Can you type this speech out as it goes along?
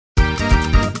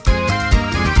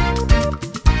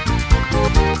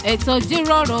ètò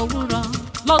Ijiroro Owuro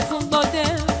ló tún gbòde.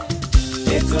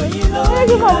 ètò yìí ló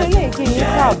ní láti kí n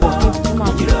káàbọ̀ kí n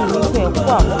máa fi ìwé ẹ̀kú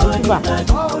àmójúbà.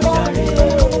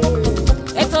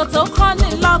 ètò tó kọ́ ni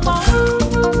lọ́gbọ́n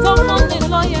tó fún ni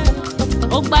lóye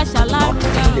ó gbà ṣàlàyé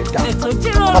ètò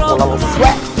Ijiroro Owuro.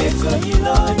 ètò yìí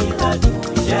ló ní láti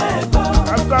iṣẹ́ ẹ̀kọ́.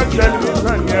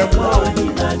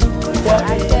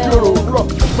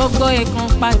 gbogbo ìkan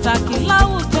pàtàkì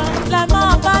láwùjọ lẹ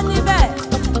máa bá níbẹ̀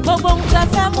gbogbo ohun tẹ́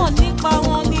fẹ́ mọ̀ nípa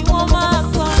wọn ni wọ́n máa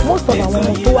sọ. most of àwọn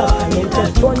ọmọ tó wà talented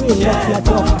tó ní ìlú àti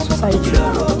láti ọ̀fà society.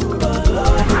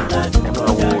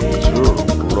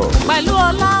 pẹ̀lú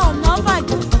Ola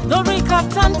Onabajo lórí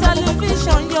Startimes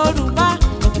Television Yorùbá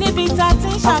níbi tá a ti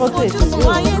ń ṣàfojúsùn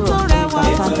ayé tó rẹwà.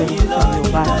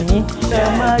 Yorùbá ní ẹ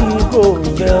máa yí kò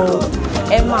rẹ o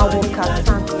ẹ máa wo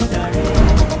Startimes.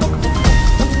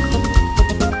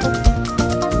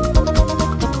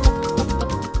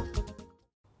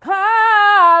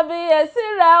 kábíyèsí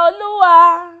rẹ̀ Olúwa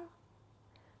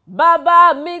bàbá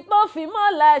mi tó fi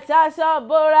mọ́lẹ̀ ṣaṣọ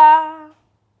bora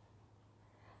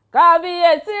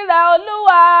kábíyèsí rẹ̀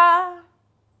Olúwa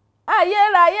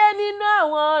ayérayé nínú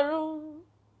àwọn ọ̀run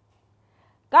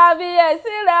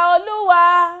kábíyèsí rẹ̀ Olúwa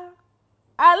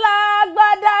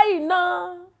alágbádá iná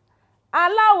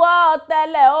aláwọ̀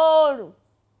tẹ̀lẹ̀ oòrùn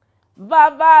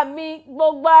bàbá mi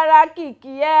gbogbo ara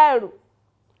kìkì ẹ̀rù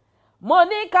mo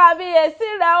ní kábíyèsí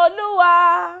rẹ̀ Olúwa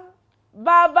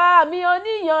bàbá mi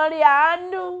oníyanrìn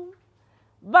àánú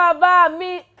bàbá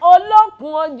mi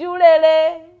olókun ojú rere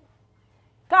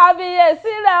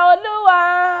kábíyèsí rẹ̀ Olúwa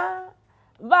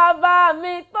bàbá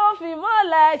mi tó fi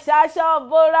mọ́lẹ̀ ṣaṣọ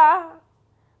bora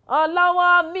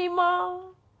ọlọ́wọ́ mímọ́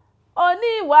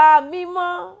oníwà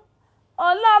mímọ́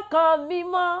ọlọ́kàn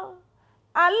mímọ́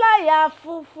aláyà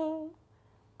funfun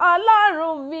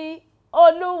ọlọ́run mi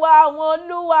olúwa àwọn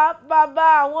olúwa bàbá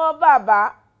àwọn bàbá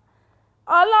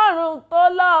ọlọ́run tó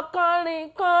lọ kọrin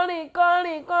kọrin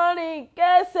kọrin kọrin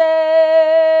kése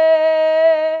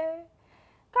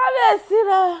kábíyèsí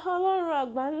rẹ ọlọ́run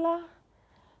àgbà ńlá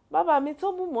bàbá mi tó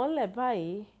mú mọ́lẹ̀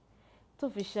báyìí tó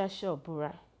fi ṣaṣọ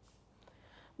ìbora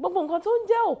gbogbo nǹkan tó ń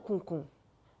jẹ́ òkùnkùn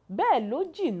bẹ́ẹ̀ ló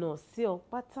jìnnà sí ọ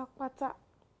pátápátá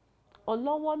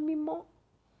ọlọ́wọ́ mímọ́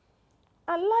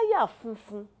aláyà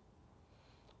funfun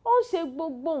ó ń ṣe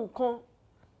gbogbo nǹkan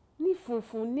ní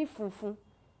funfun ní funfun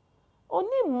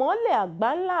onímọ́lẹ̀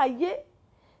àgbáńlá ayé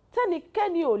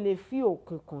tẹ́nikẹ́ni ò lè fi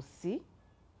òkùnkùn sí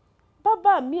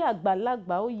bàbá mi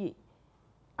àgbàlagbà oyè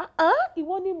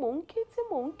ìwọ ni mò ń kí tí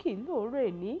mò ń kì lóòrè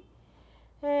ní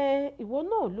ìwọ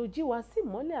náà ló jí wa sí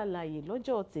ìmọ́lẹ̀ alààyè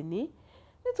lọ́jọ́ tèní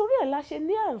nítorí ẹ̀ la ṣe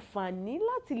ní àǹfààní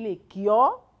láti lè kí ọ́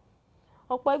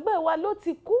ọ̀pọ̀ ẹgbẹ́ wa ló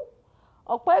ti kú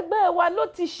ọ̀pọ̀ ẹgbẹ́ wa ló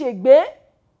ti ṣègbé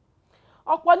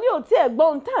ọ̀pọ̀ ní ò tí ẹ̀ gbọ́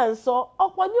ohun tá à ń sọ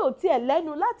ọ̀pọ̀ ní ò tí ẹ̀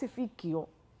lẹ́nu láti fi kì ọ́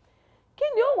kí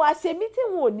ni ó wàá ṣe mí tí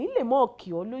wọn ò ní lè mọ̀ kì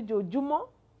ọ́ lójoojúmọ́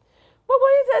gbogbo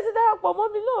yín tẹ́ ti darapọ̀ mọ́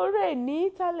mi lóòrè ní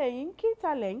talẹ̀ yín kí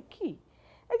talẹ̀ ń kì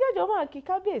ẹ jẹ́jọ́ máa kí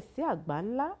kábíyèsí àgbà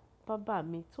ńlá bàbá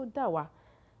mi tó dá wa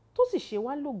tó sì ṣe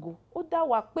wá lógo ó dá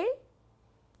wa pé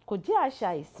kò jẹ́ àṣà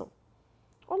àìsàn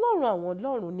ọlọ́run àwọn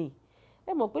ọlọ́run ni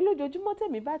ẹ mọ̀ pé lójoojúmọ́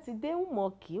tèmi bá ti dé ń mọ̀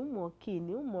kì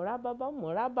ní ń mọ̀ra bàbá ń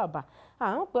mọ̀ra bàbá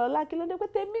àwọn pé ọlá kí ló dé pé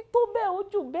tèmi tó bẹ́ẹ̀ ó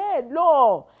jù bẹ́ẹ̀ lọ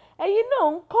ẹ̀yin náà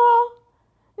ń kọ́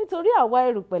nítorí àwa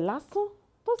erùpẹ̀ lásán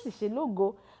tó sì ṣe lógo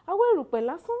àwa erùpẹ̀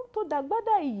lásán tó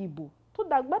dàgbádà ìyìbò tó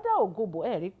dàgbádà ògobò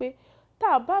ẹ̀ rí pé tá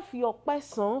a bá fi ọpẹ́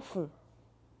san fún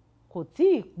kò tí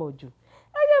ì pọ̀ jù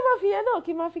ẹ jẹ́ máa fi yẹn náà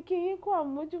kí n máa fi kí yín kó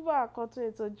àmójúbà àkọ́tún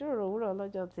ètò Ijiroro Owuro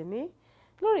lọ́jọ́ tèmi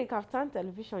lórí Startimes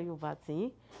Television Yorùbá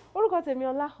tìyín orúkọ tèmi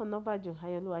Ola Onabajo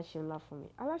ayọ̀lúwa ṣe ńlá fún mi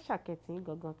aláṣàkẹ́tì yín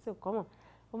gangan tí ò kọ́mọ̀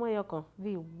ọmọ ẹyọ kan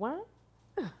bíi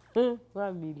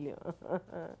 1 million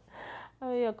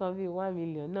ọmọ ẹyọ kan bíi 1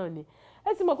 million náà ni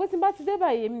ẹ ti mọ̀ pé tí n bá ti dé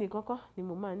báyìí èmi nìkan kọ́ ni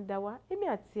mo máa ń dá wá èmi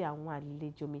àti àwọn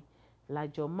àlejò mi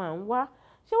làjọ máa ń wá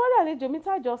ṣé wọ́n rí àlejò mi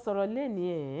tájọ sọ̀rọ̀ lẹ́ni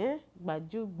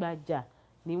gbajúgbajà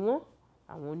ni wọ́n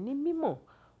àwọn onímọ̀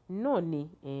náà ni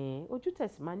ojú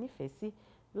tẹ̀sí máa nífẹ̀ẹ́ sí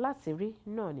láti rí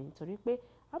náà ni nítorí pé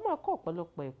a máa kọ́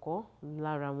ọ̀pọ̀lọpọ̀ ẹ̀kọ́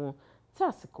lára wọn tí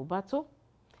àsìkò bá tó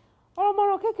ọ̀rọ̀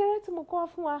mọ̀ràn kékeré tí mo kọ́ wá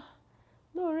fún wa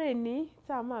lóòrè ní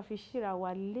tá a máa fi ṣíra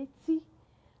wa létí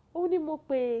ó ní mo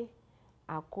pé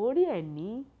àkórí ẹ̀ ní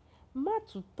má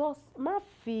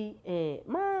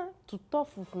tutọ́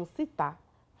funfun síta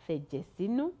fẹ̀jẹ̀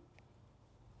sínú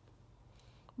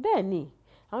bẹ́ẹ̀ ni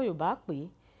àwọn Yorùbá pè é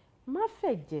má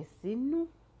fẹ̀jẹ̀ sínú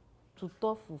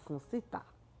tutọ́ funfun síta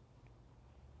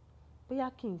bóyá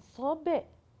kí n sọ bẹ́ẹ̀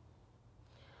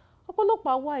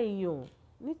ọ̀pọ̀lọpọ̀ àwa èèyàn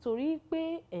nítorí pé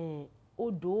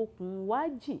odò okùn wa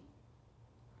jìn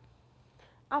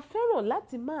a fẹ́ràn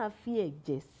láti máa fi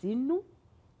ẹ̀jẹ̀ sínú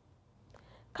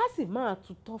ká sì máa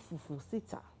tutọ́ funfun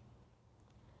síta.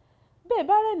 Bẹ́ẹ̀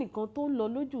bá rẹ́ nìkan tó ń lọ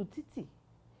lójú títì,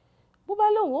 bó bá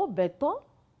lóun ó bẹ̀ tán,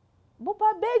 bó bá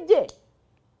bẹ́jẹ̀,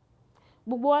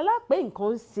 gbogbo wa la pé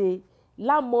nǹkan ń ṣe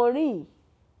lámọ̀rìn,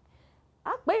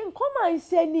 a pé nǹkan máa ń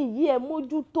ṣe ní yìí ẹ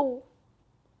mójútó.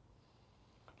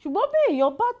 Ṣùgbọ́n bí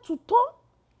èèyàn bá tutọ́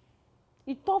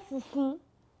itọ́ funfun,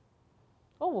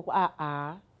 ó wò pé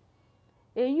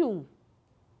eyín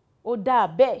ò dáa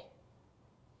bẹ́ẹ̀,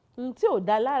 ohun tí ò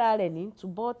dáa lára rẹ̀ ní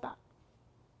túbọ̀ tà.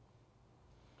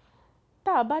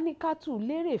 Tá a bá ní ká tù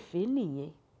lérèfé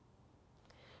nìyẹn.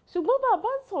 Ṣùgbọ́n bàbá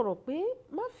ń sọ̀rọ̀ pé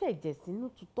má fẹ̀jẹ̀ sínú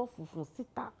tutọ́ funfun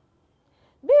síta.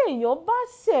 Bí èèyàn bá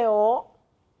ṣẹ̀ ọ́,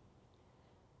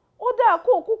 ó dáa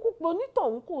kó o kúkú pé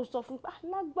onítọ̀hún kó o sọ fún pé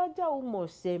lágbájá o mọ̀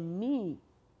ṣẹ̀ mí.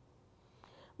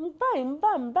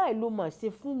 Báyìí ló mà ṣe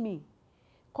fún mi.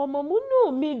 Kọ̀mọ̀ múnú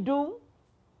mi dùn.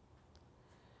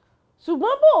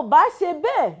 Ṣùgbọ́n bó o bá ṣe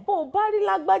bẹ́ẹ̀, bó o bá rí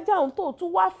lágbájá ohun tó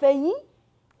tún wá fẹ̀yìn.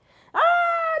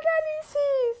 Darling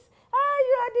sis,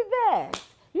 you are the best,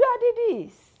 you are the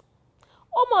this.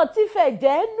 Ó mọ̀ tí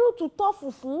fẹ̀jẹ̀ nú tutọ́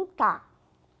funfun ta.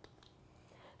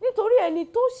 Nítorí ẹni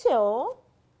tó ṣẹ̀ ọ́,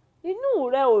 inú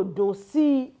rẹ̀ ò dùn sí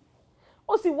i,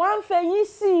 ó sì wá ń fẹ̀yìn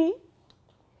sí i,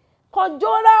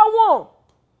 kọjọ́ra wọn.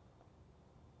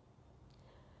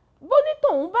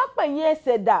 Bónítọ̀hún bá pẹ̀yìn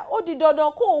ẹsẹ̀ dà, ó di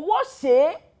dandan kó o wọ́ ṣe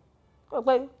é.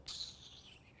 Pẹ́pẹ́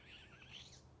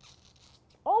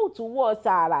ó tún wọ́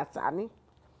sàràsà ní.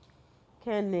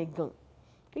 Kẹ́ni gan,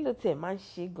 kí ló tiẹ̀ máa ń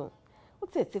ṣe gan? Ó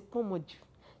tiẹ̀ ti pọ́n mọ́ jù.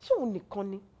 Ṣé òun nìkan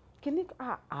ni? Kíní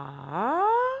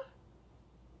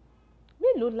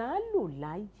mélòó la á lò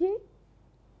láyé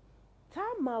tá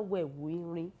a máa wẹ̀wù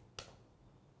irin?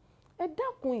 Ẹ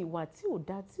dákun ìwà tí ò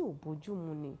dá tí ò bójú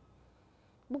mu ni.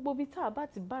 Gbogbo ibi tá a bá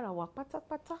ti bára wa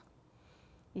pátápátá,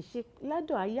 ìṣe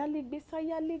lọ́dọ̀ ayálégbé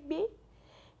sáyálégbé,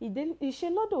 ìṣe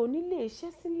lọ́dọ̀ onílé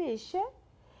iṣẹ́ sílé iṣẹ́,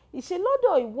 ìṣe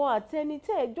lọ́dọ̀ ìwọ àti ẹni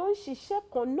tẹ́ ẹ jọ ń ṣiṣẹ́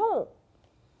kan náà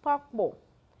papọ̀.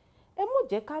 Ẹ mọ̀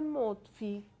jẹ́ ká mọ̀ fi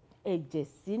ẹ̀jẹ̀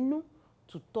sínú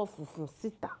tutọ́ funfun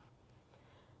síta.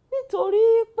 Nítorí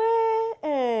pé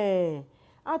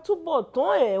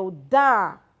àtúbọ̀tán ẹ̀ ò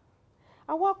dáa.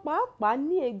 Àwa pàápàá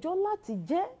ní ẹjọ́ láti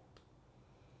jẹ́.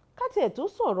 Ká tiẹ̀ tó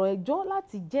sọ̀rọ̀ ẹjọ́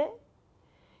láti jẹ́.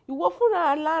 Ìwọ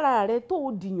fúnra lára rẹ tó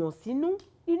o dìyàn sínú,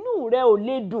 inú rẹ ò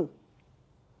lè dùn.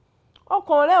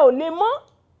 Ọkàn rẹ ò lè mọ́.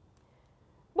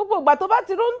 Gbogbo ìgbà tó bá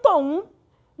ti róńtọ̀hún,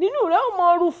 nínú rẹ ò mọ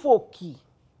ru fòkì.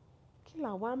 Kí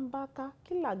là wá ń bá ká?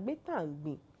 Kí là gbé tà ń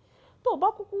gbìn? Tó o bá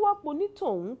kúkú wá po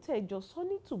nítọ̀hún tẹ́jọ sọ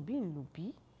ní tùbí ìlùbí,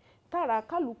 tára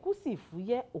kálukú sì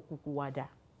fúyẹ́ òkùnkùn wàdà.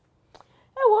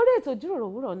 Ẹ wo orí ètò ìjíròrò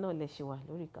òwúrọ̀ náà lẹ ṣe wà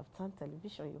lórí Kaftan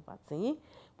Television Yorùbá tiyín.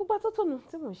 Gbogbo atótónu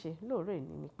tí mò ń ṣe lóòrè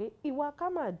ni pé ìwà ká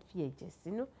máa fi ẹ̀jẹ̀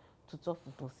sínú tutọ́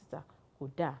funfun síta kò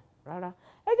dáa rárá.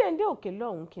 Ẹ jẹ́ ń dé òkè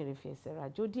lọ́hùn kí n rìn fi ẹsẹ̀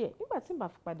rajó díẹ̀. Nígbà tí n bá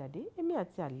fi padà dé, èmi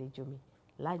àti àlejò mi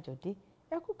lájọ dé.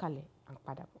 Ẹ kú kalẹ̀, à ń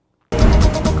padà bọ̀.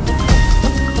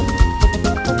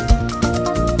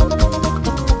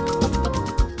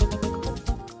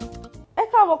 Ẹ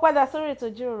káàbọ̀ padà sórí ètò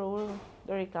ìjíròrò òwúrọ̀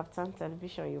lórí Kaftan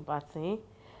Television Yorùbá tiyín.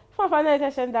 Fún àǹfààní ẹni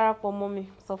tẹ́ ṣe ń darapọ̀ mọ́ mi,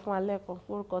 sọ fún alẹ́ kan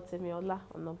orúkọ tèmi Ola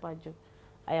Onabajo,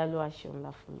 ayálò àṣeun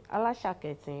ńlá fún mi,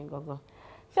 aláṣàkẹ́ tiyín gangan.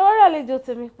 Ṣé wọ́n rí àlejò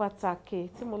tèmi pàtàkì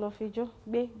tí mo lọ fi jó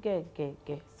gbé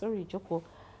gẹ̀gẹ̀gẹ̀ sórí ìjókòó?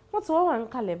 Wọ́n ti wá ń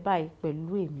kalẹ̀ báyìí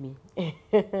pẹ̀lú èmi.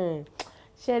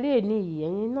 Ṣé rí èní yìí,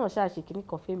 ẹ̀yin náà ṣáàṣì kìíní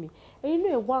kan fẹ́ mi, ẹ̀yin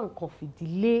náà wá nǹkan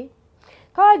fìdílé.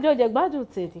 Káwájọ jẹ gbádùn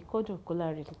tèmi kọ́dùn kó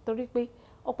láre nítorí pé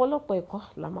ọ̀pọ̀lọpọ̀ ẹ̀kọ́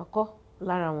la máa kọ́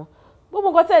lára wọn. Gbogbo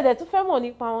nǹkan tí ẹ̀dẹ̀ tún fẹ́ mọ̀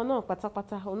nípa wọn náà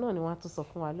pátápátá, òun náà ni wọ́n á tún sọ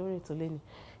fún wa lórí ètò lẹ́nu.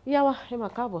 Ìyá wa, ẹ máa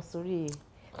káàbọ̀ sórí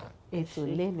ètò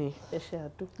lẹ́nu. Ẹ ṣé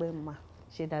àdúpẹ́ mà.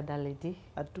 Ṣé dáadáa lè dé?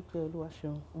 Àdúpẹ́ Olúwa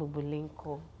ṣeun. Gbogbo ilé ń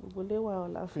kọ́. Gbogbo ilé wa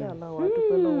àlàáfíà la wà,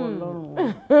 àdúpẹ́ lọ́wọ́ Ọlọ́run.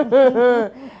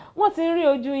 Wọ́n ti ń rí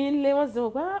ojú yín lé, wọ́n ti sọ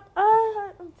pé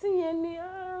tí yẹn ni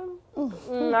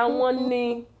àwọn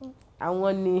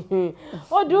ni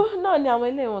ọdún náà ni àwọn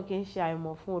ilé wọn kì í ṣe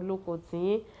àìmọ̀ fún olóko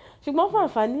tiyín. Ṣùgbọ́n fún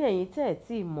àǹfààní ẹ̀yin tẹ́ ẹ̀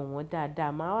tí ì mọ̀ wọ́n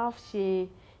dáadáa,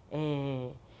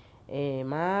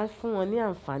 máa fún wọn ní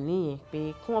àǹfààní yẹn pé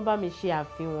kí wọ́n bá mi ṣe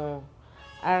àfihàn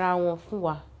ara wọn fún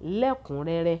wa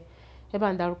lẹ́kùnrẹ́rẹ́. Ẹ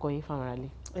bá ń dárúkọ yín fáwọn aráalé.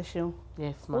 Ẹ ṣeun.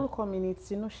 Yes ma. Orúkọ mi ni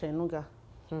Tinu Senuga.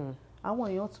 Àwọn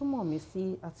èèyàn tún mọ̀ mí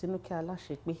sí Àtinúkẹ́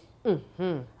Aláṣepé.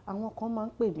 Àwọn kan máa ń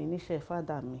pè mí ní Ise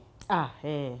Father mi.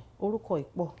 Orúkọ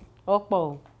ìpọ̀. Ọ̀pọ̀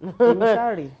o. Èmi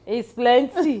ṣáàrè. It's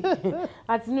plenty.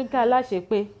 Àtinúkẹ́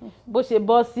Aláṣepé bó ṣe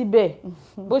bọ́ síbẹ̀,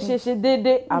 bó ṣe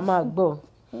déédéé, a máa gbọ́.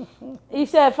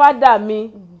 Ise Father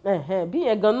mi, bí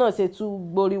yẹn gan náà ṣe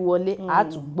tún gborí wọlé, a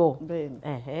tún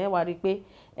gbọ́. Wá rí i pé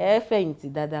ẹ fẹ̀yìntì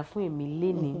dáadáa fún èmi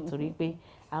lénìí nítorí pé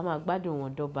a máa gbádùn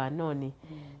wọn dọ́ba náà ni.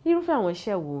 Irúfẹ́ àwọn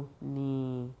iṣẹ́ wo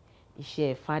ni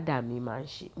iṣẹ́ father mi máa ń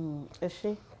ṣe? Ẹ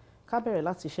ṣé, ká bẹ̀rẹ̀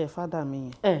láti iṣẹ́ father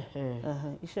mi yẹn.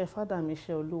 Iṣẹ́ father mi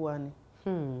iṣẹ́ Olúwa ni.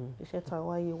 Iṣẹ́ tá a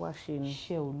wáyé wá ṣe ni.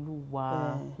 Iṣẹ́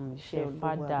Olúwa, iṣẹ́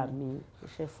father mi.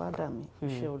 Iṣẹ́ father mi,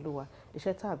 iṣẹ́ Olúwa.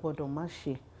 Iṣẹ́ tá a gbọ́dọ̀ má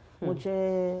ṣe. Mo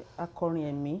jẹ́ akọrin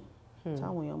ẹ̀mí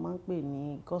táwọn èèyàn máa ń pè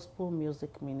ní gospel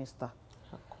music minister.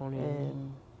 Akọrin ẹ̀mí.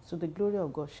 To the glory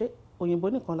of God. Ṣé òyìnbó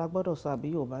nìkan la gbọ́dọ̀ sọ àbí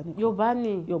Yorùbá nìkan? Yorùbá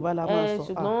ni. Yorùbá la máa sọ.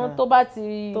 Ṣùgbọ́n tó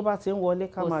bá ti ń wọlé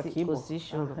ká máa kì í bọ̀. Kò sí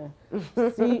ṣòro.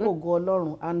 Sí ògo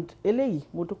Ọlọ́run, and eléyìí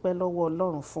mo dúpẹ́ lọ́wọ́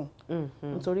Ọlọ́run fún.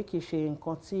 Nítorí kì í ṣe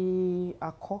nǹkan tí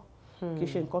a kọ́, kì í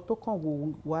ṣe nǹkan tó kàn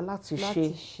wù wá láti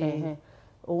ṣe.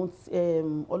 Ohun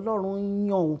Ọlọ́run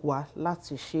yàn wá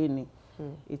láti ṣe ni.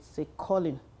 It's a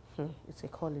calling. It's a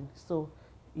calling. So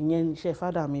ìyẹn iṣẹ́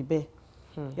father mi bẹ́ẹ̀.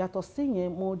 Yàtọ̀ sí yẹn,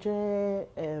 mo jẹ́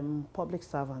public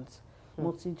servant.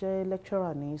 Mo ti jẹ́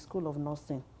lecturer ní School of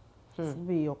Nursing fún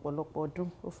bí ọ̀pọ̀lọpọ̀ ọdún.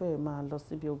 Ó fẹ́ máa lọ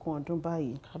sí bí 20 ọdún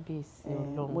báyìí. Kábíyèsí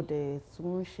Ọlọ́run. Mo dẹ̀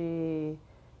tún ń ṣe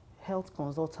health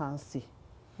consultancy.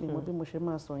 Mi mọ̀ bí mo ṣe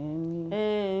máa sọ yẹn ní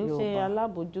Yorùbá. Ń ṣe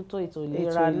alábòójútó ètò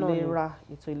ìlera náà.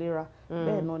 Ètò ìlera.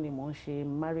 Bẹ́ẹ̀ náà ni mò ń ṣe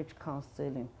marriage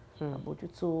counseling.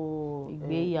 Àbójútó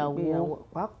ìgbéyàwó.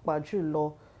 Pàápàá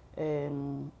jùlọ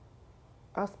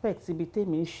aspect ibi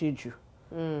tèmi ń ṣe jù.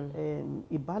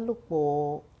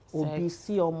 Ìbálòpọ̀ òbí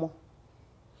sí ọmọ.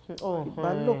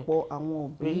 Ìbálòpọ̀ àwọn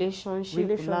òbí.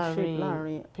 Relationship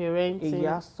láàrin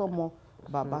ìyá sọ́mọ,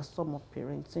 bàbá sọ́mọ,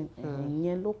 parenting.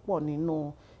 Ìyẹn ló pọ̀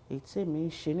nínú èyí tèmi ń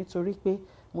ṣe nítorí pé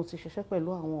mo ti ṣiṣẹ́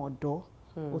pẹ̀lú àwọn ọ̀dọ́.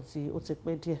 Ó ti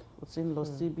pẹ́ díẹ̀. Ó ti ń lọ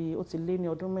síbi, ó ti lé ní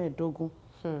ọdún 15.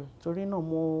 Torí náà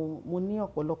mo ní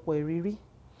ọ̀pọ̀lọpọ̀ ìrírí.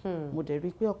 Mo dẹ̀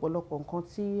rí pé ọ̀pọ̀lọpọ̀ nǹkan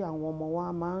tí àwọn ọmọ wa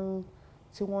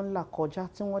tí wọ́n ń là kọjá,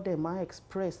 tí wọ́n dẹ̀ máa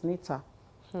express níta.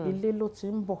 Ilé ló ti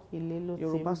ń bọ̀.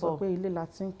 Yorùbá sọ pé ilé la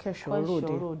ti ń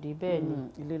kẹ́ṣọ̀ọ́ ròde. Bẹ́ẹ̀ ni.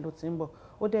 Ilé ló ti ń bọ̀.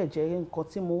 Ó dẹ̀ jẹ́ nǹkan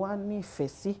tí mo wá ní ìfẹ́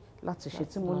sí láti ṣe,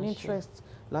 tí mo ní interest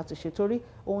láti ṣe. Torí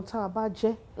ohun tá a bá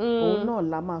jẹ́, ohun náà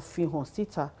la máa fi hàn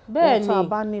síta. Ohun tá a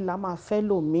bá ní la máa fẹ́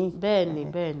lòmíì.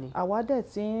 Bẹ́ẹ̀ ni. Àwa dẹ̀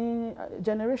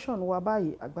generation wa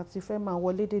báyìí, àgbà ti fẹ́ máa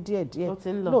wọlé dé díẹ̀díẹ̀.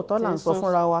 Lóòótọ́ là ń sọ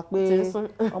fúnra wa pé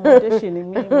ọmọdé ṣì ni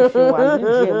mí, mo ṣe wà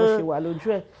nídìí ẹ̀, mo ṣe wà lójú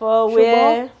ẹ̀.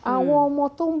 Ṣùgbọ́n àwọn ọmọ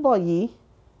tó ń bọ̀ yìí,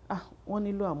 wọ́n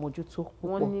nílò àmójútó púpọ̀.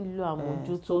 Wọ́n nílò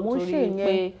àmójútó torí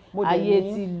pé ayé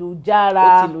ti lù jára.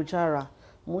 Ó ti lù jára.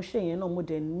 Mo ṣe yẹn náà, mo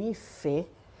dẹ̀ nífẹ̀ẹ́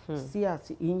sí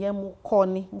àti ìyẹn mo kọ́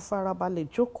ni, mo farabalẹ̀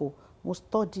jókòó, mo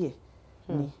study ẹ̀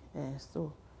ni.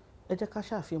 So ẹ jẹ́ ká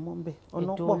ṣàfihàn bẹ́ẹ̀.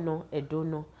 Ọ̀nà pọ̀.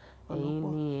 Ẹ̀dọ́nà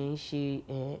ẹ̀yin ni ẹ̀ ń ṣe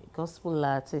gospel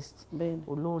artist.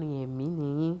 Olórin ẹ̀mí ni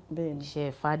yín.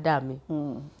 Iṣẹ́ father mi.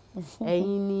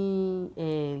 Ẹ̀yin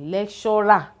ni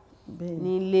lecturer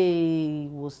nílé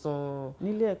ìwòsàn.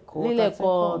 Nílé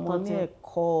ẹ̀kọ́ ọmọ ní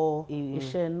ẹ̀kọ́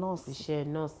iṣẹ́ nọ́ọ̀sì. Iṣẹ́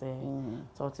nọ́ọ̀sì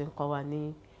tó ti ń kọ́ wa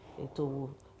ní ètò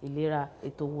ìlera,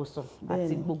 ètò ìwòsàn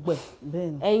àti gbogbo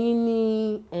ẹ̀. Ẹ̀yin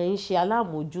ni ẹ̀ ń ṣe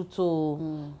alámòójútó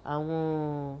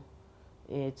àwọn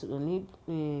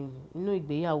nínú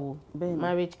ìgbéyàwó,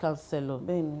 marriage counselor.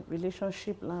 Bẹ́ẹ̀ni,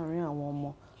 relationship láàrin àwọn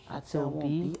ọmọ àti àwọn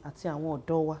òbí àti àwọn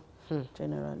ọ̀dọ́ wa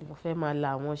generally. Mo fẹ́ máa la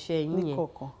àwọn iṣẹ́ yín yẹn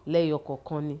lẹ́yọ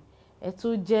kọ̀ọ̀kan ni. Ẹ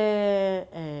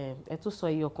tún sọ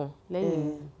ẹyọ kan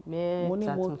lẹ́yìn mẹ́ta tuntun. Mo ní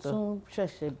mo tún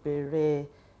ṣẹ̀ṣẹ̀ bẹ̀rẹ̀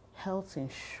health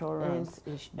insurance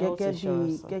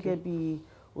gẹ́gẹ́ bí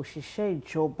òṣìṣẹ́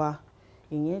ìjọba.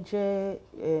 Ìyẹn jẹ́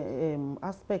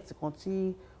aspect kan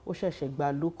tí ó ṣẹ̀ṣẹ̀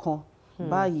gbàlú kan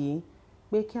báyìí,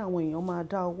 pé kí àwọn èèyàn máa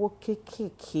dá owó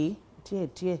kéékèèké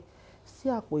díẹ̀díẹ̀ sí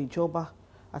àpò ìjọba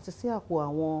àti sí àpò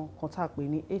àwọn kan tá a pè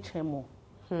ní HMO,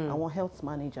 àwọn health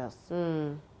managers.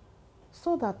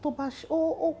 So that tó bá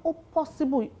ó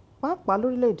possible, pàápàá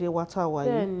lórílẹ̀‐èdè wa tá a wà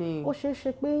yìí, ó ṣeé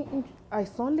ṣe pé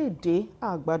àìsàn lè dé,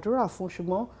 àgbàdúrà fún,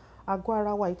 ṣùgbọ́n àgọ́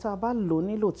ara wa ìta bá lò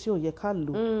nílò tí ò yẹ ká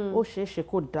lò, ó ṣeé ṣe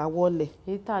kó dáwọ́lẹ̀.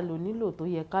 Ìta lò nílò tó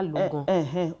yẹ ká lò gan.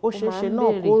 Ó ṣeé ṣe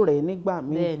náà kó rẹ̀ nígbà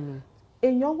míì.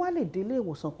 Èèyàn wá lè délé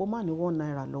ìwòsàn kó má ní 1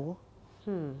 naira lọ́wọ́.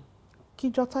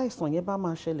 Kíjọ́ táìsàn yẹn bá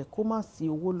máa ṣẹlẹ̀ kó má sí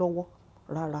owó lọ́wọ́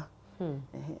rárá.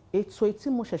 Ètò tí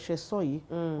mo ṣẹ̀ṣẹ̀ sọ yìí,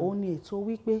 òun ni ètò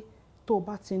wípé tó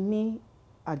bá ti ní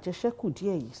àjẹṣẹ́kù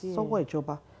díẹ̀ yìí sọ́wọ́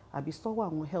ìjọba àbí sọ́wọ́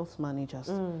àwọn health managers,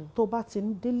 tó bá ti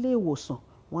ń délé ìwòsàn,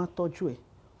 wọ́n á tọ́jú ẹ̀.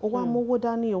 Ó wá mówó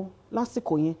dání o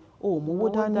lásìkò yẹn, o ò mówó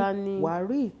dání, wàá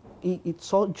rí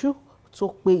ìtọ́jú tó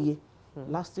péye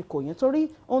lásìkò yẹn. Torí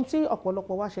ohun tí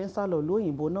ọ̀pọ̀lọpọ̀ wa ṣe ń sálọ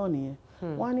lóyìnbó náà nìyẹn.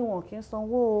 Wọ́n á ní wọn kì í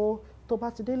sanwó o, tó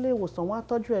bá ti délé ìwòsàn wọ́n á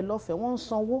tọ́jú ẹ lọ́fẹ̀ẹ́, wọ́n ń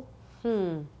sanwó.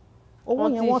 owó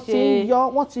yẹn wọ́n ti ń yọ,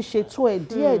 wọ́n ti ṣètò ẹ̀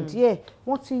díẹ̀díẹ̀,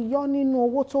 wọ́n ti yọ nínú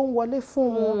owó tó ń wọlé fún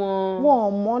wọn, wọn ò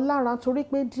mọ̀ lára torí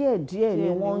pé díẹ̀díẹ̀ ni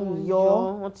wọ́n ń yọ,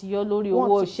 wọ́n ti yọ lórí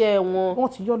owó iṣẹ́ wọn, wọ́n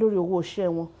ti yọ lórí owó iṣẹ́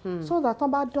wọn, so that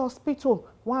tán bá dé hospital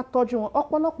wọ́n á tọ́jú wọn.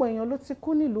 Ọ̀pọ̀lọpọ̀ èèyàn ló ti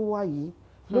kú nílùú wa yìí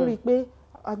lórí pé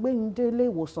agbẹ́yìndé ilé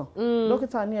ìwòsàn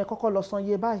dókítà ní ẹ kọ́kọ́ lọ san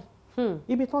iye báyìí,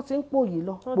 ibi tán ti ń pòyì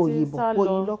lọ pòyì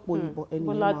bọ̀ ẹni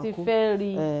yẹn máa kú. fẹ́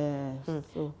rí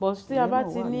but tí a bá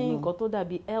ti ní nǹkan tó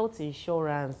dàbí health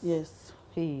insurance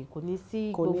kò ní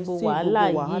sí gbogbo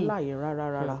wàhálà yìí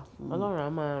rárá. Ọlọ́run á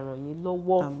máa ràn yín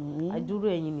lọ́wọ́. Àdúró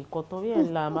ẹ̀yin nìkan torí ẹ̀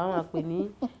ńlá máa pè ní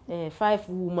 5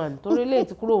 woman torí lè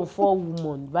ti kúrò 4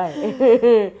 woman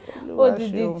báyìí ó ti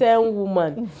di 10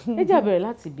 woman. Ẹ jẹ́ á bẹ̀rẹ̀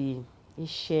láti bí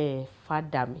iṣẹ́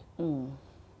fada mi.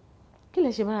 Kí lẹ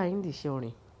ṣe bára yín di iṣẹ́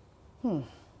orin?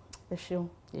 Ẹ ṣeun.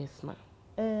 Yes ma.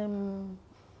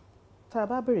 Tá a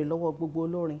bá béèrè lọ́wọ́ gbogbo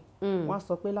olórin wọ́n á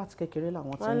sọ pé láti kékeré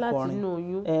làwọn ti ń kọrin. Láti inú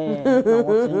oyún.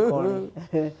 Làwọn ti ń kọrin.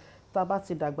 Tá a bá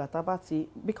ti dàgbà, tá a bá ti,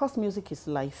 because music is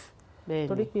life.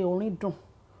 Torí pé orin dùn.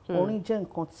 Orin jẹ́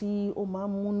nǹkan tí ó máa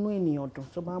ń múnú ènìyàn dùn,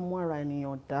 tó máa ń mú ara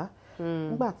ènìyàn dá.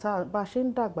 Nígbà tá a bá ṣe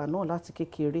ń dàgbà náà láti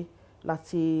kékeré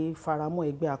láti faramọ́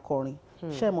ẹgbẹ́ akọrin.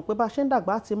 Ṣé mọ̀ pé bá ṣe ń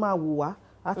dàgbà á ti máa wù wá,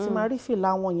 á ti máa rí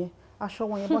fìlà wọn yẹn, aṣọ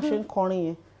wọn yẹn bó ṣe ń kọrin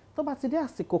yẹn. Tó bá ti dé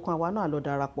àsìkò kan àwa náà lọ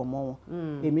darapọ̀ mọ́ wọn.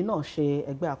 Èmi náà ṣe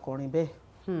ẹgbẹ́ akọrin bẹ́ẹ̀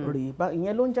rí.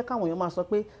 Ìyẹn ló ń jẹ́ káwọn èèyàn máa sọ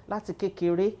pé láti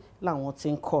kékeré làwọn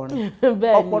ti ń kọrin.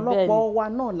 Ọ̀pọ̀lọpọ̀ wa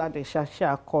náà la dẹ̀ ṣàṣẹ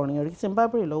akọrin rí. Tí n bá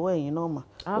béèrè lọ́wọ́ ẹ̀yin náà mà,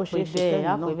 ó ṣe é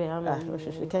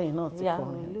ṣe kẹ́yìn náà ti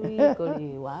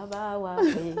kọrin. Wàá bá wa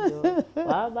péjọ,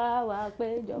 wàá bá wa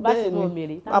péjọ. Bá sì mú mi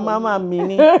rí. A máa mi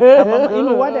ní.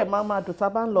 Inú wa dẹ̀ máa dùn tá a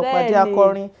bá ń lọ pàdé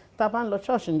akọrin, tá a bá ń lọ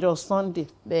church níjọ́ Sunday.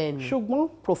 Ṣùgbọ́n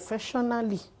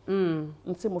professionally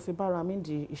n tí mo fi bára mi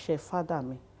di iṣẹ́ fada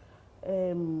mi,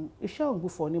 iṣẹ́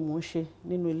ògbufọ̀ ni mò ń ṣe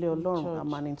nínú ilé Ọlọ́run.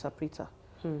 I'm an interpreter.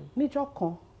 Níjọ́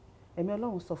kan ẹ̀mí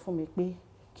Ọlọ́run sọ fún mi pé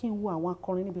kí n wo àwọn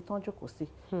akọrin níbi tán jókòó sí,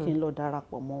 kí n lọ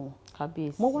darapọ̀ mọ́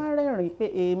wọn. Mo wá rẹ́rìn-ín pé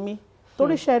èmi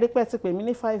torí iṣẹ́ rí pẹ́ ti pè mí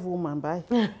ní 5 woman báyìí.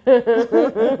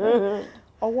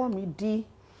 Ọwọ́ mi dí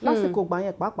lásìkò gbà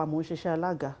yẹn pàápàá mò ń ṣiṣẹ́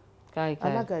alága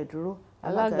ìdúró,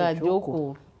 alága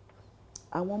ìjókòó.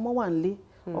 Àwọn ọmọ wà nílé,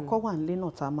 ọkọ wà nílé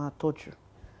náà tá a máa tọ́jú.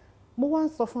 Mo wá ń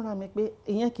sọ fúnra mi pé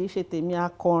ìyẹn kì í ṣe tèmi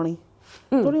akọrin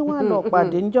torí wọ́n á lọ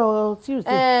pàdé níjọ́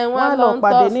Tuesday, wọ́n á lọ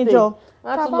pàdé níjọ́,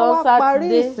 tá a bá wá parí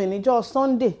ìsìn níjọ́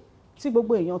Sunday tí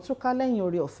gbogbo èèyàn túká lẹ́yìn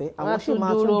oore ọ̀fẹ́, àwọn sì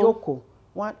máa tún jókòó.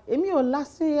 Èmi ò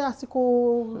lásì àsìkò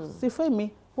sí fún mi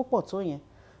púpọ̀ tó yẹn,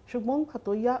 ṣùgbọ́n nígbà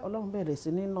tó yá Ọlọ́run bẹ̀rẹ̀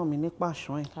sí ní nà mí nípa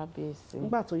àṣán ẹ̀.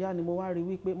 Nígbà tó yá ni mo wá rí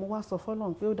wípé mo wá sọ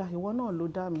fọ́lọ́run pé ó dá ìwọ náà ló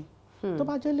dá mi, tó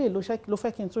bá jẹ́ lè ló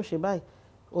fẹ́ kí n tún ṣe báyìí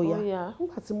ó yá.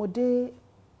 Nígbà tí mo dé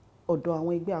ọ̀dọ̀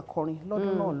àwọn ẹgbẹ́ akọrin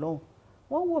lọ́dún náà lọ́hùn,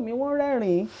 wọ́n wò mí, wọ́n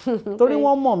rẹ́rìn-ín torí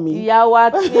wọ́n mọ̀ mí. Ìyàwó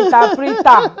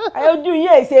interpreter ojú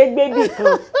yìí ṣe gbé bì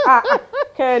kan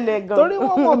kẹ́lẹ̀ gan. Torí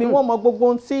wọ́n mọ̀ mí, wọ́n mọ gbogbo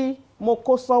ohun tí mo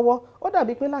kó sọ́wọ́. Ó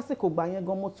dàbí pé lásìkò gbà yẹn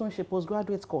gan mo tún ṣe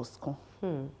postgraduate course kan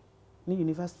ní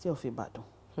University of Ibadan.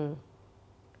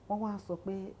 Wọ́n wá sọ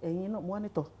pé ẹ̀yin náà, wọ́n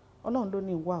nítọ̀ Ọlọ́run ló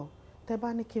ní wá o, tẹ́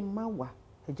bá ní kí n má wá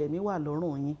ẹ̀jẹ̀ mi wà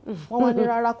lọ́rùn yín. Wọ́n wá ní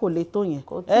rárá kò lè tó yẹn,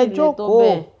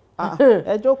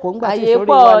 ẹ jókòó ńgbà tí ìṣòro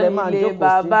ìwà lẹ máa jókòó sí.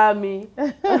 bàbá mi.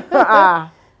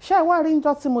 Ṣé ẹ wá rí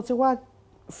njọ́ tí mo ti wá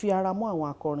fi ara mọ́ àwọn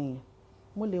akọrin yẹn,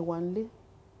 mo lè wà nílé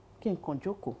kí n kàn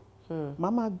jókòó,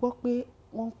 màá máa gbọ́ pé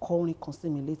wọ́n ń kọ orin kan sí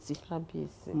mi létí,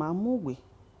 màá mú ìwé,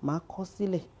 màá kọ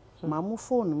sílẹ̀, màá mú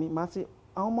fóònù mi,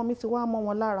 àwọn ọmọ mi ti wá mọ́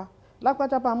wọn lára,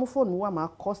 lágbájá bá mú fóònù wá, màá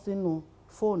kọ sínú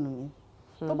fóònù yẹn.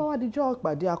 Tó bá wá dijọ́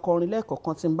ìpàdé akọrin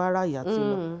lẹ́ẹ̀kọ̀ọ̀kan tí n bá ráyè àti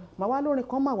lọ, màá wá lórin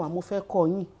kan mà wà mo fẹ́ kọ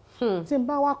yín. Tí n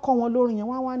bá wá kọ́ wọn lórin yẹn,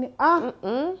 wọ́n wá ní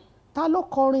ta ló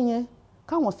kọrin yẹn,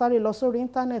 káwọn sáré lọ sórí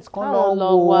íńtánẹ́ẹ̀tì kan lọ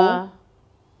wò ó.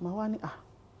 Màá wá ní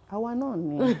àwa náà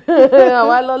ni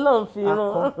àwa lọ́lọ́run fi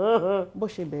rán. Bó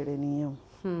ṣe bẹ̀rẹ̀ nìyẹn o.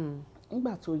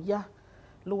 Nígbà tó yá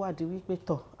ló wá di wípé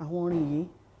tọ̀ àwọn orin yìí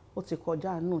ó ti kọjá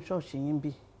àánú ṣọ́ọ̀ṣì yín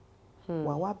bí,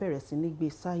 wà wá bẹ̀rẹ̀ sí ní gbé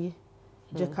sáyé,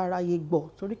 jẹ́ káráyé gbọ́.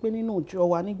 Torí pé nínú ìjọ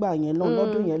wa nígbà yẹn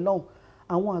lọ́dún yẹn lọ́hùn,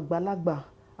 àwọn àgbàlagbà,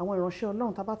 àwọn ìránṣẹ́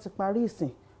Ọlọ́run tá bá ti parí ìsìn,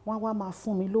 wọ́n wá máa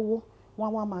fún mi lówó,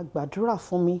 wọ́n wá máa gbàdúrà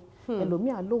fún mi.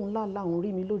 Ẹlòmíà lóhùn láàlá òun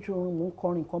rí mi lójú oorun, mò ń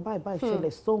kọrin nǹkan báyìí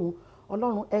ṣẹlẹ̀ sóhun.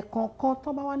 Ọlọ́run ẹ̀ẹ̀kọ̀ọ̀kan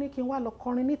tó bá wá ní kí n wá lọ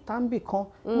kọrin níta níbì kan,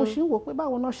 mo ṣì ń wò pé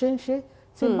báwo náà ṣe ń ṣe.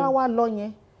 Tí n bá wá lọ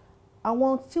yẹn,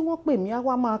 àwọn tí wọ́n pè mí á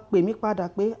wá máa pè mí padà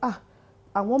pé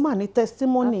àwọn mà ní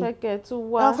testimony,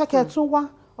 afẹ́kẹ́ tún wá,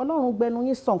 Ọlọ́run gbẹnu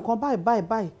yín sọ nǹkan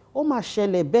báyìí ó máa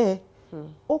ṣẹlẹ̀ bẹ́ẹ̀.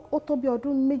 Ó tó bí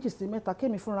ọdún 2 sí 3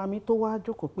 kémi fúnra mi tó wá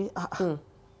jókòó pé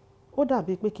ó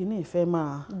dàbí pé kinní ìfẹ́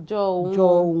máa jọ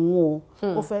òun o,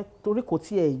 ó fẹ́, torí kò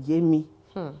tiẹ̀ yé mi.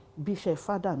 bí iṣẹ́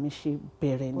father mi ṣe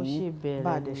bẹ̀rẹ̀ nìyẹn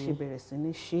bá a dẹ̀ ṣe bẹ̀rẹ̀ sí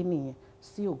ní ṣe nìyẹn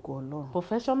sí ògo Ọlọ́run.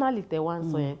 Professionally tẹ wá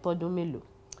ń sọ yẹn tọdún mélòó?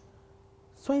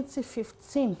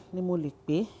 2015 ni mo lè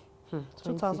pé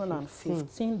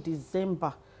 2015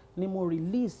 December ni mo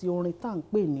release orin tá à ń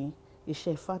pè ní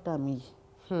iṣẹ́ father mi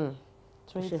yìí.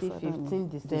 2015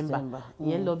 December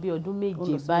ìyẹn lọ bí ọdún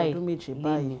méje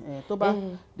báyìí tó bá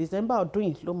December ọdún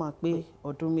yìí ló máa pé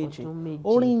ọdún méje.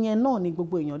 Orin yẹn náà ni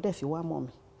gbogbo èèyàn dẹ̀ fi wá mọ̀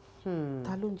mi.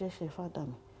 Ta ló ń jẹ́ iṣẹ́ father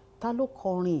mi? Ta ló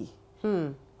kọrin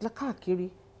yìí káàkiri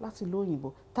láti ìlú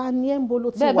òyìnbó? Ta ni ẹ̀ ń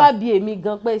bolo ti wà? Bẹ́ẹ̀ bá bí èmi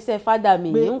gan pé iṣẹ́ father mi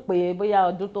yìí ń pè é bóyá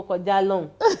ọdún tó kọjá lọ́hùn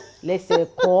lẹ́sẹ̀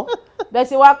kọ́ bẹ́ẹ̀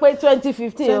sì wá pé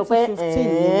 2015 ó pé ni mo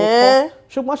kọ́.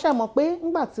 Ṣùgbọ́n ṣe mọ̀ pé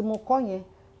nígbà tí mo kọ́ yẹn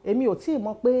èmi ò tíì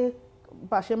mọ̀ pé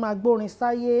bá ṣe máa gbórin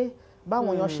sáyé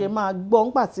báwọn èèyàn ṣe máa gbọ́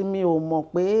nígbà tí mi ò mọ̀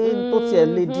pé tó tiẹ̀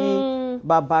lè di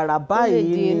bàbàrà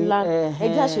báyìí ni. Ẹ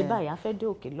jẹ́ àṣẹ báyìí a fẹ́ dé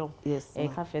òkè lọ́hùn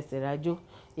ká fẹsẹ̀ rájò.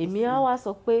 Èmi á wá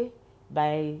sọ pé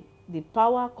by the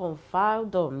power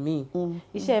conferred on me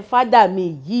iṣẹ́ father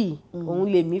mi yìí òun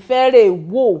lèmi fẹ́ rè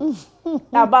wò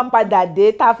tá a bá padà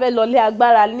dé tá a fẹ́ lọlé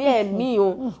agbára ní ẹ̀mí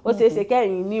o ó ṣeé ṣe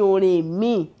kẹ́yìn ní orin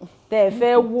mi tẹ́ ẹ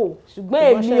fẹ́ wò ṣùgbọ́n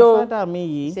èmi o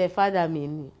iṣẹ́ father mi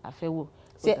ni a fẹ́ wò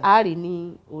ṣé a rí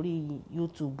ní orí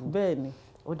YouTube. Bẹ́ẹ̀ni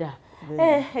ó dà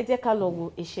ẹ jẹ́ ká lọ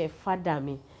wo iṣẹ́ father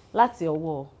mi láti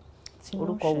ọwọ́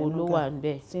orúkọ wo ló wà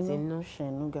níbẹ̀? Tinu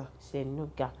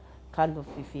Senuga. Ká lọ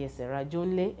fífi ẹsẹ̀ rajó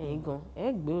ńlé ẹ̀yin gan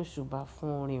ẹ gbé òṣùbà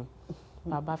fún orin o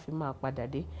bàbá fi máa padà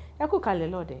dé ẹ kú kalẹ̀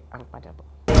lọ́dẹ̀ à ń padà bọ̀.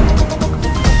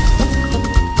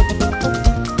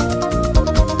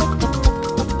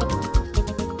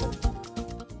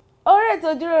 Orí ètò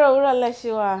Ijiroro Owuro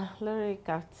lẹ́ṣẹ̀ wà lórí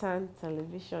Startimes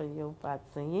Television Yorùbá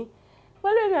tìyín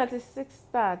pẹ̀lú èmi àti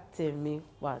sista tèmi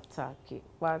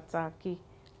pàtàkì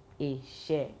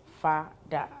Ise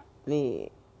Father mi.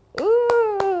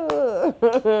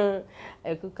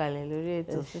 Ẹ kú kalẹ̀ lórí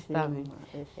ètò sista mi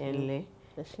ẹ̀lẹ́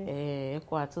ẹ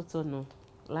kú àtótónu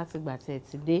láti gbà tẹ̀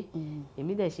ti dé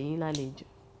èmi dẹ̀ ṣe yín lálejò.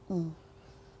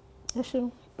 Ẹ ṣeun.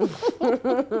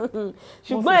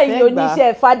 Ṣùgbọ́n èyí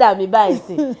oníṣẹ́ father mi báyìí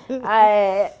sí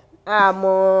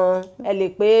àmọ́ ẹ lè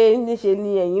pé níṣe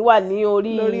ni ẹ̀yin wà ní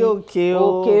orí òkè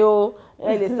o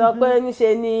ẹ lè sọ pé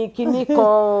níṣe ni kinní kan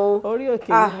o. Orí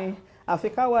òkè ni àfi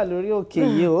ká wà lórí òkè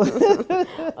yìí o.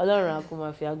 Ọlọ́run á kó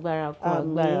máa fi agbára kún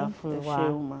agbára fún wa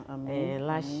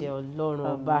láṣẹ Ọlọ́run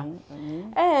ọba.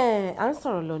 À ń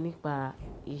sọ̀rọ̀ lọ nípa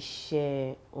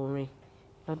iṣẹ́ orin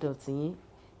lọ́dọ̀ tiyín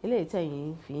eléyìí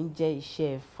tẹ̀yìn fi ń jẹ́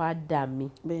iṣẹ́ father mi.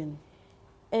 Bẹ́ẹ̀ni.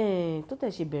 Tó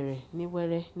tẹ̀ ṣe bẹ̀rẹ̀ ní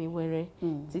wẹ́rẹ́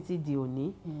títí di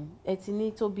òní ẹ ti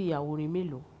ní tó bí àwòrán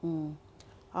mélòó?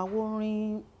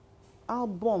 Àwòrán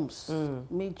albums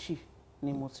méjì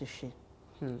ni mo ti ṣe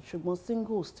ṣùgbọ́n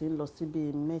singles ti ń lọ sí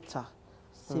bíi 3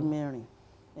 sí 4.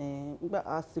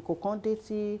 Àsìkò kan dé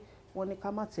tí wọ́n ní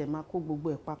ká má tiẹ̀ máa kó gbogbo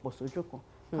ẹ̀ papọ̀ sójú kan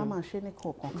ká máa ṣe ní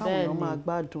kọ̀ọ̀kan káwọn èèyàn máa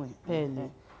gbádùn ẹ̀.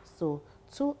 So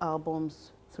 2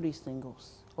 albums 3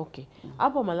 singles. Okay.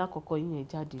 Album alákọ̀ọ́kọ́ yín yẹn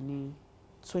jáde ní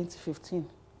 2015.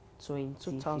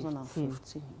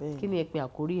 Bẹ́ẹ̀ni. Kí ni ẹ pè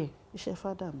àkórí ẹ̀? Iṣẹ́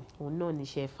father mi. Òun náà ni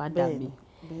iṣẹ́ father mi.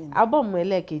 Bẹ́ẹ̀ni. Album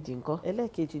ẹlẹ́ẹ̀kejì ńkọ́?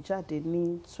 Ẹlẹ́ẹ̀kejì jáde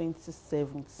ní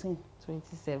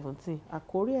 2017.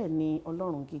 Àkórí ẹ̀ ni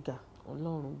Ọlọ́run gíga.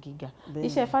 Ọlọ́run gíga.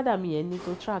 Iṣẹ́ father mi yẹn ní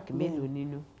tó track mélòó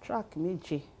nínú? Track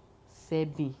 7.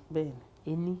 7.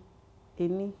 Bẹ́ẹ̀ni.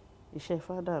 Ení iṣẹ́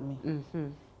father mi.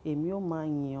 Èmi ó máa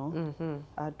yìn ọ́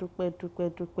adúpẹ́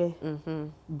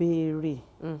béèrè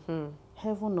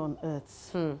heaven on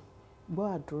earth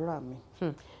gbọ́ àdúrà mi.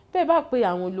 Bẹ́ẹ̀ bá pe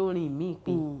àwọn olórin mi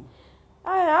pé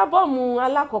ábọ̀mù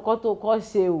alákọ̀ọ́kọ́ tó kọ́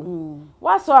ṣe o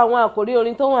wá sọ àwọn àkòrí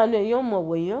orin tó wà nínú èèyàn mọ̀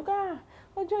wòyàn ká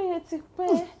ọjọ́ yẹn ti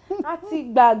pẹ́ a ti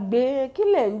gbàgbé kí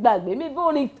lẹ̀ ń gbàgbé mi bí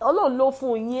orin Ọlọ́run ló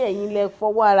fún yín ẹ̀yin lẹ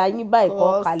fọwọ́ ara yín báyìí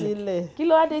kọ́ kalẹ̀ kí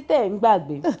ló wá dé tẹ̀ ń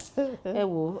gbàgbé ẹ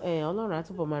wo Ọlọ́run á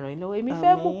túbọ̀ máa ràn yín lọ́wọ́ èmi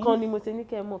fẹ́ mú kan ni mo ti ní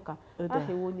kẹ́ ẹ mọ̀ ká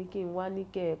àṣewò ni kí n wá ní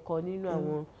kẹ́ ẹ kọ nínú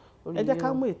àwọn orin yẹn. Ẹ jẹ́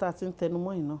ká mú ìta tí ń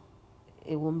tẹnumọ́ yìí náà.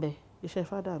 Èwo ń bẹ? Iṣẹ́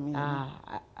father mi.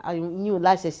 Yín ò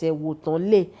láṣẹṣẹ wò tán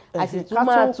lè a sì tún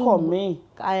máa tún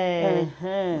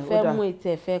fẹ́ mú ètò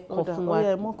ẹ̀fẹ́ kan fún wa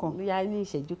yá ní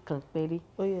ìṣẹ́jú kan péré.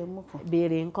 Ó yẹ mú kan.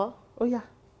 Béèrè ńkọ́?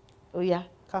 Ó yá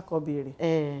kákọ béèrè.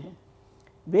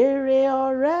 Béèrè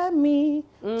ọ̀rẹ́ mi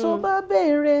tó bá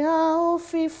béèrè a ó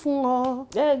fi fún ọ.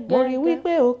 Mo rí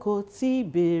wípé o kò tí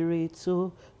béèrè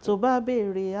tó bá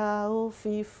béèrè a ó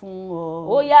fi fún ọ.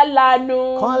 Ó yá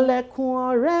lanu. Kànlẹ̀kùn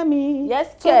ọ̀rẹ́ mi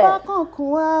tó bá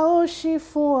kànkùn a ó ṣí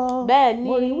fún ọ. Bẹ́ẹ̀ni.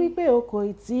 Mo rí wípé o kò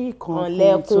tí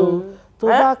kànkùn tó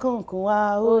bá kànkùn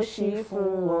a ó ṣí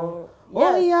fún ọ.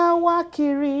 Ó yá wá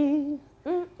kiri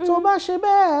tó bá ṣe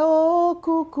bẹ́ẹ̀ ó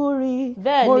kúkú rí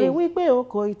mo rí wípé o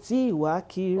kò tí ì wá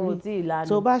kiri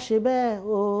tó bá ṣe bẹ́ẹ̀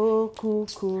ó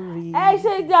kúkú rí. ẹ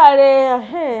ṣe jàre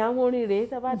àwọn orin rèé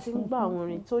tá a bá ti ń gbọ́ àwọn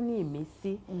orin tó ní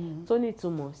ìmísí tó ní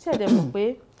ìtumọ̀ ṣẹ̀dẹ̀ mọ̀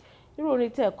pé irú orin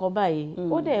tẹ̀ kọ́ báyìí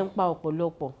ó dẹ̀ ń pa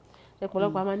ọ̀pọ̀lọpọ̀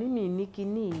àmà ní mi ní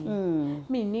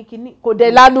kíní kò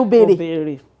dẹ̀ lánú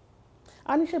béèrè.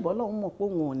 a ní ṣèbọ̀ ọlọ́run mọ̀ pé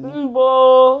òun ò ní.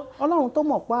 ọlọ́run tó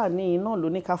mọ̀ pé àní iná ló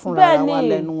ní ká fúnra wa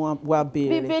lẹ́nu wa béèrè.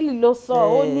 bíbélì ló sọ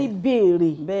ó ní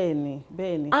béèrè.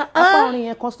 bẹ́ẹ̀ni apá orin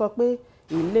yẹn kan sọ pé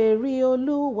ìlérí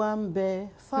olúwa ń bẹ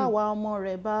fáwa ọmọ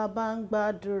rẹ̀ bàbá ń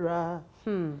gbàdúrà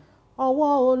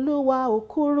ọwọ́ olúwa ò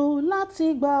kúrú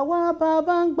láti gbà wá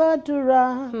bàbá ń gbàdúrà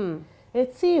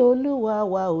etí olúwa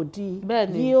wa ò di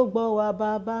bí ó gbọ́ wa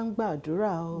bàbá ń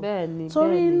gbàdúrà o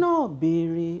torí náà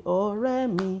béèrè ọ̀rẹ́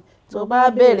mi tó bá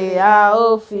béèrè a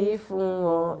ó fi fún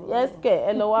ọ. yẹ́sìkẹ̀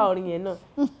ẹ lọ wá orin yẹn náà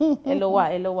ẹ lọ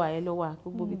wá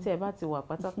gbogbo ibi tí ẹ bá ti wà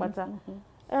pátápátá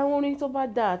ẹ̀wọ̀n orin tó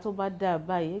bá dáa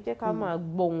báyìí ẹ jẹ́ ká máa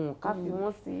gbọ́ wọn ká fi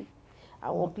wọ́n sí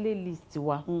àwọn playlist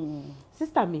wa.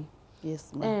 sísítà mi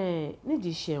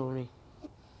nídìí iṣẹ́ orin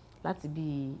láti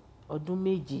bí ọdún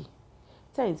méje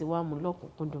tẹ́yìn tí wàá mú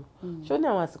lọ́kùnkúndùn ṣó ní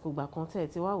àwọn àsìkò ìgbà kan tẹ́yìn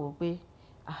tí wàá wò pé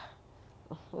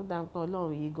ó dá nǹkan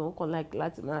ọlọ́run yìí gan-an kàn láìkí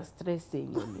láti máa stress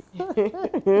èèyàn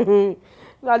ni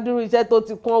ládùúrú iṣẹ́ tó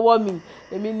ti kún ọwọ́ mi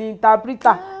èmi ni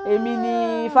interpreter èmi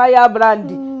ni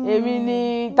firebrand èmi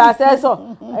ni intercessor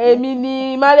èmi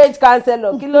ni marriage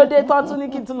counselor kí ló dé tó tún ní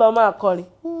kí n tún lọ máa kọrin.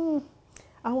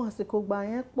 àwọn àsìkò gbà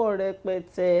yẹn pọ̀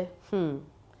rẹpẹtẹ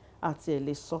àti ẹ̀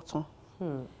lè sọ tán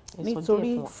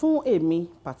nítorí fún èmi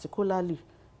particularly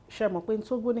ṣe mọ̀ pé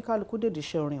tó gbó ní kálukú dèdè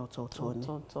iṣẹ́ orin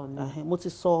ọ̀tọ̀ọ̀tọ̀ ni mo ti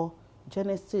sọ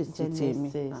genesis ti tèmi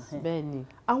bẹ́ẹ̀ni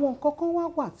àwọn nǹkan kan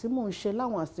wà tí mò ń ṣe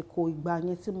láwọn àsìkò ìgbà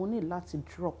yẹn tí mo ní láti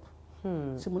drop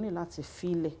tí mo ní láti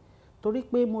filẹ̀ torí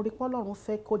pé mo rí pọ́lọ́run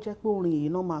fẹ́ kó jẹ́ pé orin yìí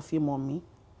náà máa fi mọ̀ mí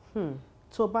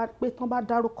tó bá pé tán bá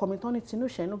dárúkọ mi tán ní Tinu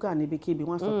Senuga níbikíbi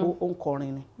wọ́n sọ pé ó ń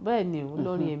kọrin ni. bẹ́ẹ̀ni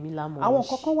olórin èmi la mọ̀. àwọn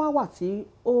nǹkan kan wà tí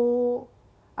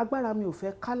agbára mi ò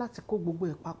fẹ́ ká láti kó gbogbo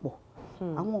ẹ̀ papọ̀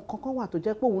àwọn nǹkan kan wà tó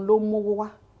jẹ́ pé òun ló mówó wá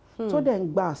tó dẹ̀ ń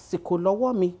gba àsìkò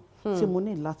lọ́wọ́ mi tí mo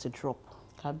ní láti drop.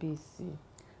 kábíyèsí.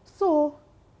 so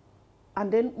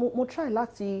and then mo try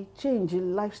láti change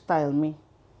lifestyle mi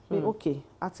pé ok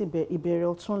àti ìbẹ̀rẹ̀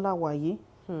ọ̀tún láwa yìí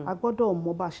a gbọ́dọ̀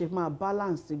mọ bá a ṣe máa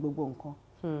balance gbogbo nǹkan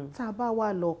tá a bá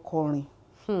wà lọ kọrin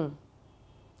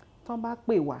tán bá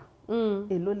pè wá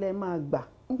èló lẹ máa gbà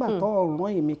nígbà tó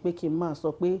ọ̀ràn èmi pé kí n máa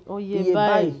sọ pé iye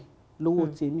báyìí lówó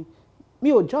tèmi mi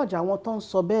ò judge àwọn tó ń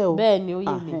sọ bẹ́ẹ̀ o bẹ́ẹ̀ ni ó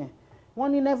yé mi wọ́n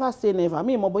ní never say never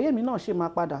mi ìmọ̀ bóyá èmi náà ṣe máa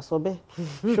padà sọ bẹ́ẹ̀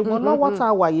ṣùgbọ́n lọ́wọ́ tá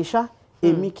a wà yìí ṣá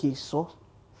èmi kì í sọ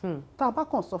tá a bá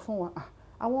kàn sọ fún wa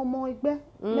àwọn ọmọ ẹgbẹ́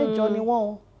 8 ni wọ́n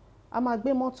o a máa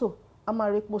gbé mọ́tò a máa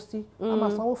repo sí a máa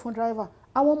sanwó fún driver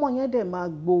àwọn ọmọ yẹn dẹ̀ máa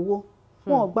gbowó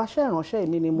wọn ò gbaṣẹ́ ìránṣẹ́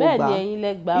mi ni mo gbà bẹ́ẹ̀ ni ẹ̀yin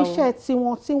lẹ gbà o iṣẹ́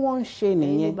tiwọn tí wọ́n ń ṣe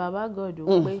nìyẹn ẹ̀yin bàbá God ó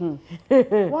pé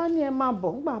wọ́n ní ẹ máa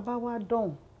bọ̀ nígbà bá wá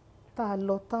dọ̀hùn tá a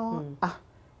lọ tán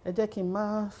ẹ jẹ́ kí n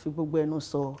má fi gbogbo ẹnu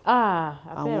sọ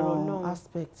àwọn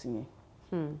aspect yẹn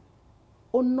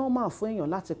ó normal fún èèyàn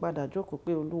láti padà jókòó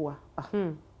pé olúwa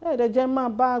ẹ̀ẹ́dẹ̀ jẹ́ máa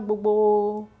bá gbogbo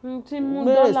tí mú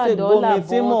dọ́là bọ́ta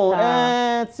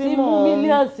tí mú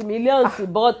mílíọ̀nsì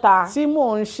bọ́ta tí mò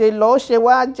ń ṣe lọ́ọ́ ṣe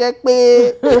wá jẹ́ pé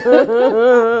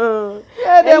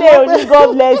ilé oní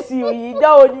God bless you yìí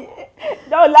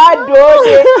dọ́ọ̀lá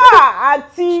dòde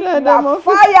àti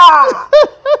fáyà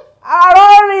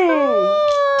àrọ́rìn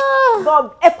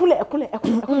ẹkúlẹ̀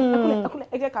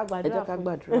ẹ jẹ́ ká gbàdúrà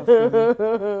fún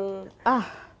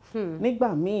mi. nígbà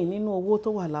míì nínú owó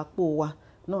tó wà lápò wa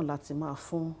náà láti máa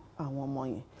fún àwọn ọmọ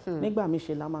yẹn nígbà míì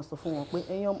ṣe la máa sọ fún wọn pé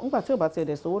ẹ̀yin ọmọ nígbà tí ò bá ti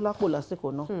ẹ̀dẹ̀ sówó lápò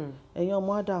lásìkò náà ẹ̀yin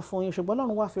ọmọ á dáa fún yín ṣùgbọ́n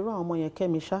Ọlọ́run wá fi rán àwọn ọmọ yẹn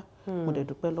kẹ́mi ṣá mo dẹ̀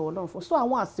dúpẹ́ lọ́wọ́ Ọlọ́run fún so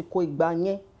àwọn àsìkò ìgbà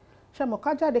yẹn ṣe mọ̀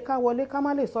ká jáde ká wọlé ká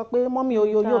má lè sọ pé mọ́mí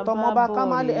oyoyo tọmọ bá ká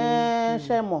má lè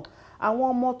ṣe mọ̀ àwọn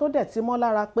ọmọ tó dẹ̀ ti mọ́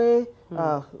lára pé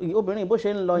obìnrin bó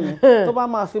ṣe ń lọ yẹn tó bá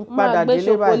máa fi padà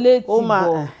délé báyìí ó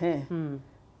máa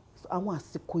àwọn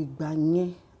àsìkò ìgbà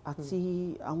yẹn àti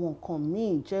àwọn nǹkan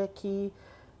míì jẹ́ kí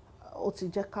ó ti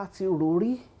jẹ́ ká ti rò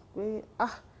rí pé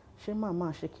ṣé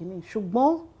máa ṣe kínní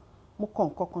ṣùgbọ́n mo kọ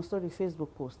nǹkan kan sórí Facebook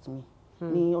post mi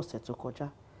ní ọ̀sẹ̀ tó kọjá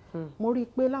mo rí i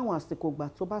pé láwọn àsìkò ìgbà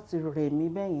tó bá ti rẹ̀ mí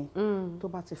bẹ́yẹn tó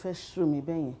bá ti fẹ́ sú mi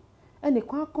bẹ́yẹn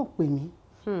ẹnìkan á kàn pè mí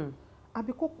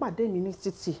àbí kó pàdé mi ní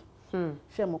títì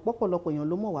ṣe mọ̀ pọ̀pọ̀lọpọ̀ èèyàn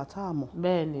ló mọ̀ wá tá a mọ̀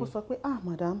ó sọ pé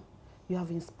madam you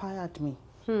have inspired me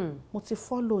mo ti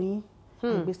follow yín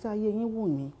ìgbésí ayé yín wù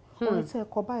mí orin tí ẹ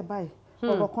kọ báyìí báyìí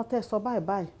ọ̀rọ̀ kan tẹ́ ẹ sọ báyìí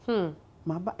báyìí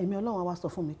ẹ̀mí Ọlọ́run wá sọ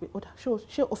fún mi pé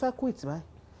ṣé o fẹ́ quit báyìí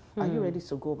are you ready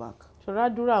to go back. ṣọ́ra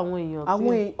dúró àwọn èèyàn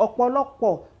tí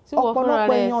ọ̀pọ̀lọpọ̀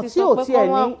ọ̀pọ̀lọpọ̀ èèyàn tí ò tiẹ̀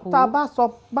ní tá a bá sọ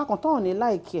bákan tán ní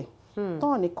like ẹ̀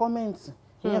tán ní comment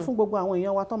ìyẹn fún gbogbo àwọn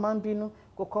èèyàn wa tó máa ń bínú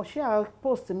kò kàn share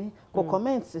post mi kò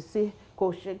comment sí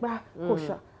kò ṣe gbá kò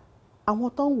ṣá àwọn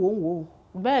tó ń wò ń wò ó.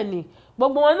 bẹ́ẹ̀ ni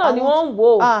gbogbo wọn náà ni wọ́n ń wò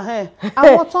ó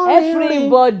àwọn tó ń rí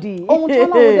everybody ohun tó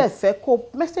lọ́wọ́ dẹ̀ fẹ́ kó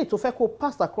message tó fẹ́ kó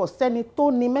pass across sẹ́ni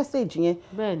tó ní message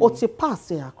yẹn ó ti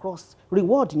pass it across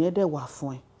reward yẹn dẹ̀ wà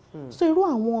fún ẹ. so irú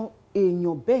àwọn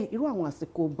èèyàn bẹ́ẹ̀ irú àwọn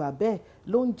àsìkò gbà bẹ́ẹ̀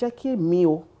ló ń jẹ́ kí èmi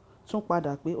o tún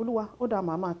padà pé olúwa ó dá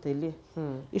màá máa tẹ̀lé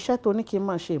iṣẹ́ tó ní kí n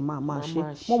máa ṣe máa ṣe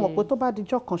mo mọ̀ pé tó bá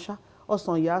dijọ́ kan ṣá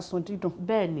ọsàn ìyá asun dídùn.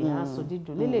 bẹ́ẹ̀ ni asun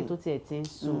dídùn nílé tó tiẹ̀ ti ń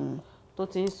so tó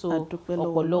ti ń so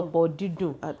ọ̀pọ̀lọpọ̀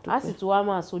dídùn á sì tún wá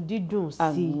máa so dídùn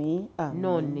sí i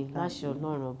náà ni láṣẹ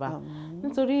Ọlọ́run ọba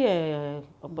nítorí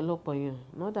ọ̀pọ̀lọpọ̀ èèyàn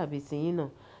náà dàbí tiyín náà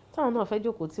táwọn náà fẹ́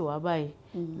jókòó tì wá báyìí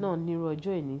náà nírú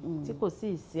ọjọ́ ìní tí kò sí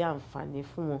ìsí àǹfààní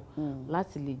fún wọn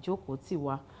láti lè jókòó tì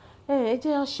wá. ẹ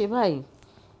jẹ́ á ṣe báyìí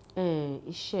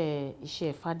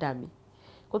iṣẹ́ fádà mi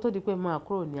kó tó di pé máa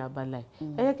kúrò ní abala ẹ̀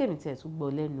ẹ jẹ́ kí èmi tiẹ̀ tún gbọ́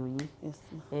lẹ́nu yín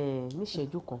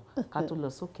níṣẹ́jú kan ká tó lọ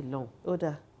sókè lọ́hùn. ó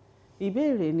dáa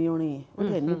ìbéèrè ni orin yẹn ó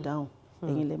dẹ̀ ní ìdáhùn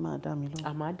ẹ̀yin lè máa dá mi lóhùn.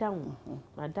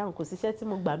 àmọ́ dáhùn kò síṣẹ́ tí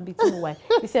mo gbà ń bí tí mo wà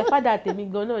iṣẹ́ fádà tèmi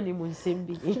gan náà ni mo ń ṣe ń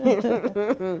bí.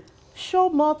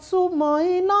 ṣọmọtúmọ̀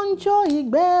iná ń jó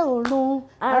ìgbẹ́ òrun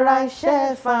ara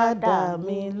iṣẹ́ fádà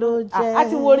mi ló jẹ́. a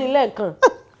ti wo orin lẹ́ẹ̀kan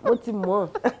mo ti mọ̀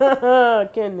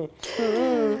kẹ́ni.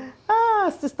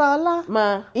 Sista Ọlá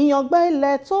ìyàngbẹ́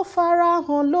ilẹ̀ tó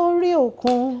farahàn lórí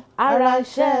òkun ara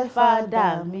iṣẹ́ fádà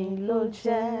mi ló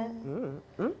jẹ́.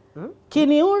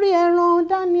 kìnìún rí ẹran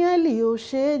Dáníẹ́lì ò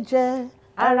ṣe é jẹ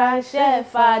ara iṣẹ́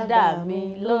fádà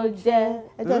mi ló jẹ́.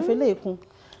 ẹ jẹ́ ìfẹ́lẹ́ ìkun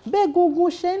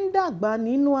bẹ́gungun ṣe ń dàgbà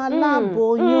nínú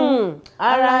aláboyún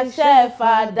ara iṣẹ́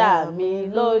fádà mi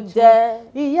ló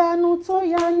jẹ́. ìyanu tó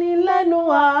yani lẹ́nu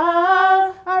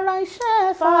ara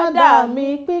iṣẹ́ fádà mi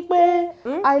pípé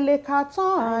àìlèkà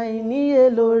tán àìníye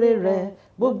lóore rẹ̀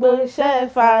gbogbo iṣẹ́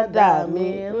fádà mi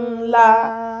ńlá.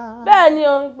 bẹ́ẹ̀ ni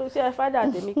o iṣẹ́ fádà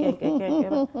tèmi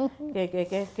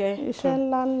kẹ̀kẹ́kẹ́kẹ́ iṣẹ́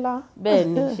ńláńlá. bẹ́ẹ̀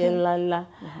ni iṣẹ́ ńláńlá.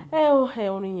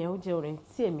 orin yẹn ó jẹ́ orin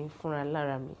tí èmi fúnra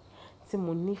lára mi tí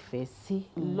mo nífẹ̀ẹ́ sí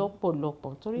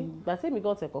lọ́pọ̀lọpọ̀ torí ìgbà tí èmi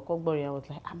gan tẹ̀ kọ́kọ́ gbọ́ orin àwọn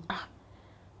like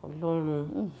Ọlọ́run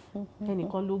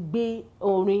ẹnìkan ló gbé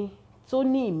orin tó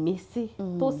ní ìmísí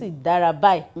tó sì dára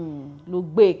báyìí ló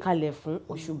gbé e kalẹ̀ fún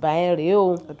òṣùbà ẹ̀ rèé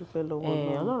o.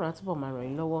 Ọlọ́run á túbọ̀ máa ràn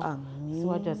yín lọ́wọ́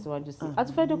síwájú àsíwájú sí i. a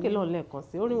tún fẹ́ dókè lọ́run lẹ́ẹ̀kan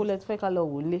sí orin wo lẹ tún fẹ́ ká lọ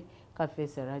wò lé ká fi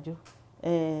ẹsẹ̀ rájò.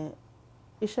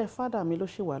 iṣẹ́ fádà mi ló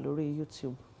ṣì wà lórí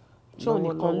YouTube. ṣé òun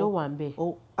nìkan ló wà ń bẹ̀?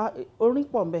 orin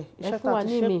pọ̀ ń bẹ̀ iṣẹ́ tá a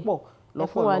ti ṣe pọ̀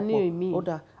lọ́pọ̀lọpọ̀ ó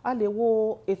dáa a lè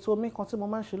wo ètò mi kan tí mo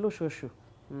máa ń ṣe lóṣooṣù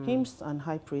hymns and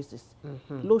high praises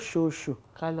lóṣooṣù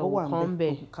ó wà ń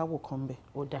bẹ̀ káwò kan ń bẹ̀.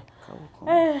 ó dáa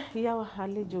ìyá wa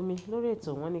àlejò mi lórí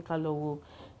ètò wọn ní ká lọ wo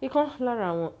ìkan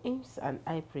lára àwọn hymns and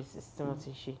high praises tí wọ́n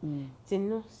ti ṣe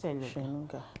Tinu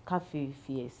Senuga ká fi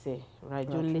ẹsẹ̀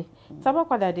rájò lé tá a bá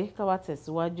padà dé ká wá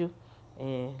tẹ̀síwájú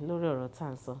lórí ọ̀rọ̀ tá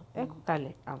à ń sọ ẹ kú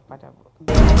kalẹ̀ à ń padà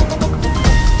bọ̀.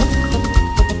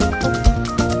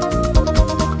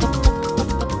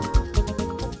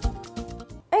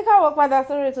 ẹ káàbọ̀ padà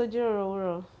sórí ètò Ijiroro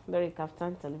Owuro lórí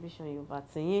Kaftan television Yorùbá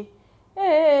tìyín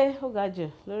ó ga jù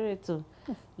lórí ètò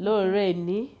lóore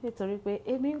ní nítorí pé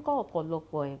èmi ń kọ́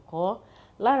ọ̀pọ̀lọpọ̀ ẹ̀kọ́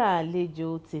lára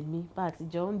àlejò tèmi bá a ti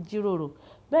jọ ń jíròrò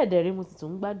bẹ́ẹ̀ dẹ̀ rí mo sì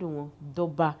tún ń gbádùn wọn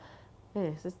dọ́ba.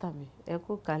 Sísítà mi ẹ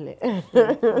kú kalẹ̀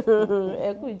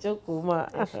ẹ kú ìjókòó mà.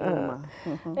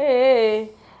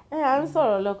 À ń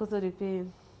sọ̀rọ̀ lọ́kọ́ tó di pé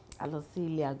a lọ sí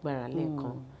ilé agbára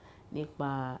lẹ́ẹ̀kan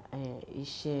nípa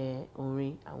iṣẹ́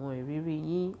orin àwọn ìrírí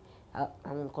yín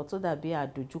àwọn nǹkan tó dàbí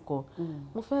àdójúkọ.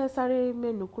 mo fẹ́ sáré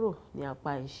mẹ́nu kúrò ní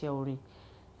apá iṣẹ́ orin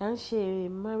à ń ṣe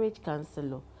marriage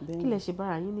counselor kí lẹ ṣe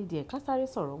bára yín nídìí ẹ̀ ká sáré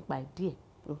sọ̀rọ̀ nípa ẹ̀ díẹ̀.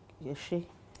 ẹ ṣe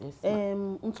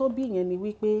n tó bí yẹn ni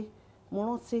wípé mo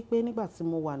rántí pé nígbà tí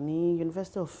mo wà ní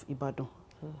University of Ibadan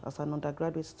as an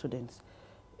undergraduate student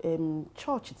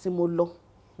church tí mo lọ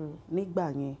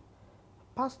nígbà yẹn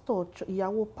pastor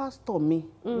ìyàwó pastor mi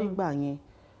nígbà yẹn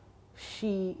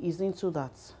she is into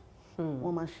that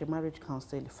wọ́n máa ń ṣe marriage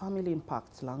counseling family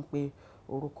impact là ń pe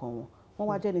orúkọ wọn wọ́n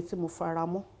wá jẹ́ni tí mo fara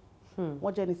mọ́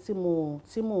wọ́n jẹ́ni tí mo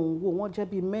ń wò wọ́n jẹ́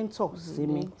bíi mentor sí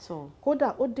mi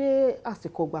kódà ó dé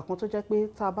àsìkò ìgbà kan tó jẹ́ pé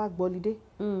tá a bá gbọ́lidé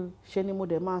ṣe ni mo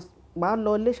dẹ̀ máa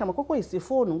lọ lé ṣàmọ́ kókó ìsí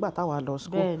fóònù nígbà táwa lọ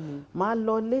school máa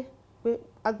lọ lé pé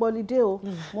agbọ́lidé o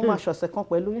mo máa ṣọ̀sẹ̀ kan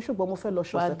pẹ̀lú yín ṣùgbọ́n mo fẹ́ lọ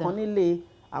ṣọ̀sẹ̀ kan nílé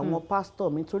àwọn pásítọ̀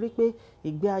mi nítorí pé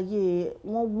ìgbé ayé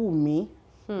wọn wù mí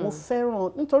mo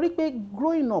fẹ́ràn nítorí pé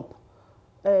growing up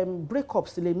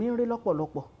breakups lèmi ń rí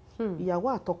lọ́pọ̀lọpọ̀ ìyàwó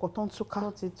àtọkọ tó ń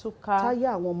túká táyé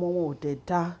àwọn ọmọ wọn ò dẹ̀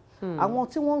dá àwọn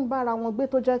tí wọ́n ń bára wọn gbé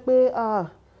tó jẹ́ pé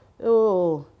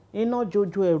iná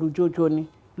jojo ẹ̀rù jojo ni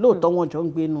lóòótọ́ wọn jọ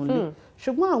ń gbé inú ilé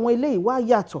ṣùgbọ́n àwọn eléyìí wá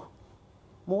yàtọ̀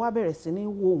mo wá bẹ̀rẹ̀ sí ní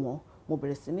wò wọ́n mo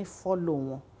bẹ̀rẹ̀ sí ní follow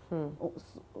wọn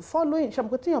following ṣe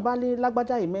àmọ́ tíyàn bá lé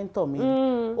lágbájá yìí mentor mi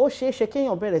ó ṣeé ṣe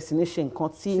kéèyàn bẹ̀rẹ̀ sí ní ṣe nǹkan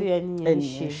tí ẹnìyẹn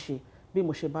ṣe bí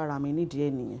mo ṣe bára mi nídìí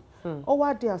ẹnìyẹn ó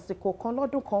wá di àsìkò kan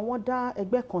lọ́dún kan wọ́n dá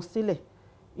ẹgbẹ́ kan sílẹ̀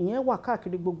ìyẹn wà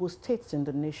káàkiri gbogbo states in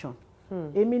the nation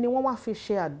èmi ni wọ́n wá fi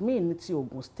ṣe admin ti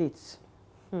Ogun State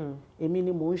èmi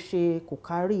ni mò ń ṣe kò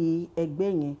kárí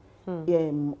ẹgbẹ́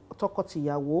yẹn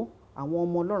tọkọtìyàwó àwọn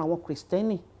ọmọ Ọlọ́run àwọn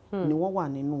Kristẹni ni wọ́n wà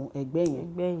nínú ẹgbẹ́ yẹn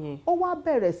ó wá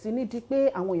bẹ̀rẹ̀ sí ní di pé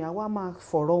àwọn èèyàn wa máa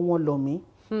fọ̀rọ̀ wọn lọ̀ mí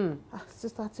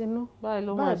Sister Tinu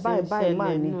báyìí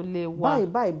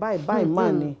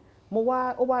máa ní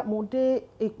mo dé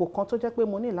ipò kan tó jẹ́ pé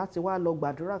mo ní láti wá lọ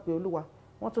gbàdúrà pé Olúwa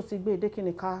wọ́n tún ti gbé e dé kí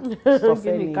ni ká sọ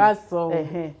fẹ́ ni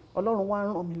Ọlọ́run wá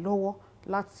ràn mí lọ́wọ́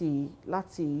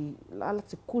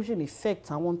láti cushion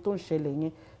effect àwọn tó ń ṣẹlẹ̀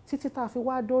yẹn títí tá a fi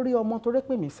wá dórí ọmọ torí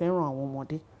pé mi fẹ́ràn àwọn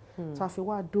ọmọdé tá a fi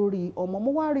wá dórí ọmọ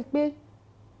mo wá rí i pé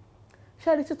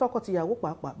ṣẹ́rí tí tọkọtìyàwó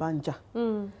pàápàá bá ń jà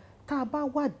tá a bá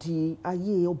wádìí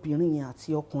ayé obìnrin yẹn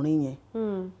àti ọkùnrin yẹn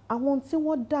àwọn tí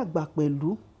wọ́n dàgbà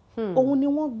pẹ̀lú òun ni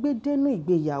wọ́n gbé dénú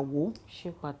ìgbéyàwó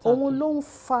òun ló ń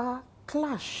fa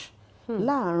clash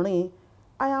láàrin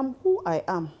I am who I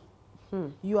am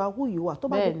you are who you are tó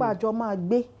bá di pé àjọ máa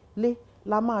gbé lé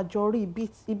la máa jọ rí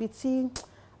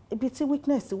ibi tí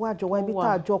weakness wà jọ wá ibi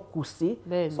tá a jọ kù sí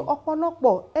so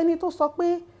ọ̀pọ̀lọpọ̀ ẹni tó sọ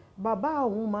pé bàbá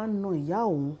òun máa ń na ìyá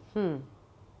òun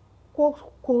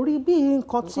kò rí bí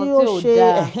nǹkan tí ó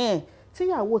ṣe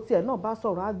tíyàwó tiẹ̀ náà bá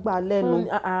sọ̀rọ̀ á gbà lẹ́nu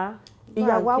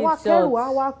ìyàwó àwa kẹrù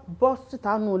àwa bọ́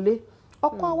síta nù ilé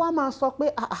ọkọ àwa máa sọ pé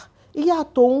ìyá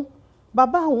tòun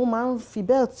bàbá òun máa ń fi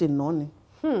bẹ́ẹ̀tì ná ni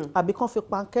àbí kán fi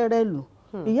pankẹ́rẹ́ lù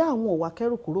ìyá àwọn ò wá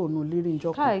kẹ́rù kúrò nù lírí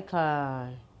ìjọkùn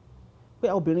pé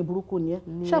obìnrin burúkú ni ẹ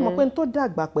ṣé àmọ́ pé n tó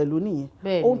dàgbà pẹ̀lú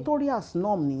nìyẹn ohun tó rí as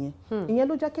norm nìyẹn ìyẹn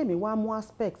ló jẹ́ kémi wá mú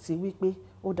aspect wípé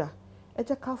ó dà ẹ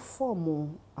jẹ́ ká fọ́ọ̀mù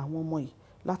àwọn ọmọ yìí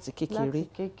láti kékeré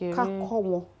ká kọ́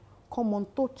wọn kọ́mọ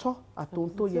tó tọ́ àtòun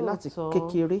tó yẹ láti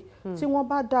kékeré tí wọ́n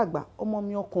bá dàgbà ọmọ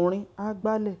mi ọkùnrin á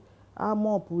gbálẹ̀ á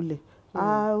mọ̀ọ́bùlẹ̀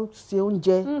á ṣe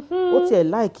oúnjẹ ó tiẹ̀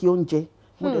láìkí oúnjẹ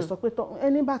mo dẹ̀ sọ pé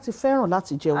ẹni bá ti fẹ́ràn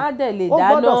láti jẹun ó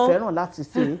gbọ́dọ̀ fẹ́ràn láti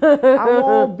sè é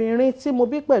àwọn obìnrin tí mo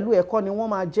bí pẹ̀lú ẹ̀kọ́ ni wọ́n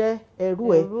máa jẹ́ ẹrú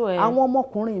ẹ̀ àwọn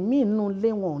ọmọkùnrin míì nínú ilé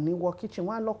wọn ò ní wọ kitchen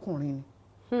wọn á lọ́kùnrin ni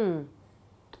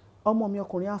ọmọ mi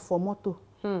ọkùnrin á fọ mọ́tò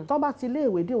tó bá ti ilé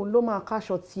ìwé dé òun ló máa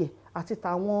káṣọ tiẹ̀ àti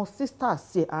tàwọn sisters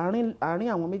tiẹ̀ àárín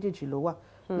àwọn méjèèjì ló wà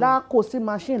láàkó sí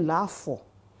machine láàfọ̀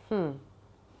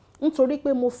nítorí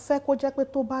pé mo fẹ́ kó jẹ́ pé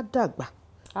tó bá dàgbà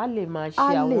a lè máa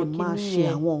ṣe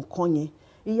àwọn nǹkan yẹn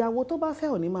ìyàwó tó bá fẹ́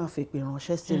ò ní máa fèpè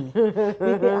ránṣẹ́ sí mi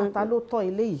wípé ata ló tọ́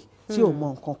eléyìí tí ò mọ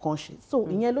nǹkan kan ṣe so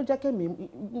ìyẹn ló jẹ́ kémi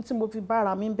tí mo fi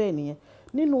bára mi bẹ́ẹ̀ nìyẹn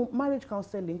nínú marriage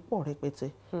counseling pọ̀ rẹpẹtẹ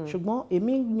ṣùgbọ́n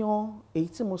èmi yan èyí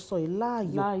tí mo sọ yìí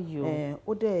láàyò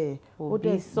ó dẹ̀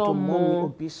dùn mọ́ mi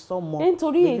òbí sọ́mọ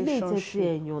nítorí ilé ìtẹ̀sí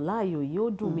ẹ̀yàn láàyò yìí ó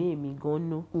dùn mí èmi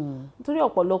gan-an nítorí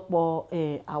ọ̀pọ̀lọpọ̀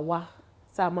àwa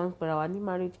tá a máa ń pera wa ní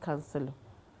marriage counselor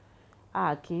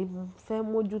a kì í fẹ́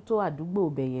mójútó àdúgbò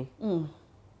ibẹ̀ yẹn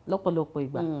lọ́pọ̀lọpọ̀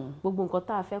ìgbà gbogbo nǹkan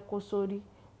tá a fẹ́ kó sórí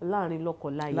láàrin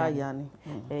lọ́kọláya ni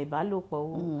ìbálòpọ̀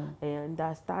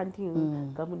understanding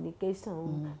communication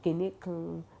kìíní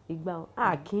kan ìgbà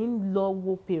a kì í lọ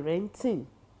wo parenting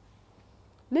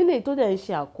lílé tó dẹ̀ ń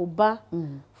ṣe àkóbá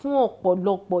fún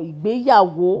ọ̀pọ̀lọpọ̀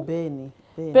ìgbéyàwó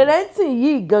parenting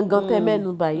yìí gangan tẹ́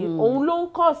mẹ́nu báyìí òun ló ń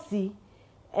kọ́ sí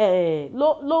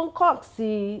ló ń kọ́ sí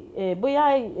bóyá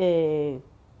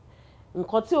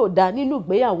nǹkan tí ò dáa nínú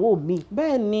ìgbéyàwó mi.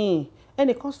 bẹ́ẹ̀ ni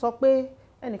ẹnìkan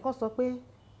sọ pé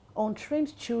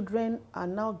untrained children are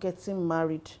now getting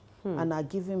married and are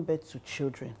giving birth to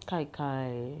children.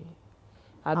 Káìkáì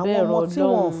àwọn ọmọ tí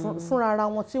wọ́n fúnra ara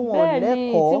wọn tí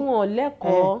wọ́n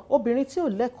lẹ́kọ̀ọ́ obìnrin tí ò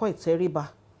lẹ́kọ̀ọ́ ìtẹríba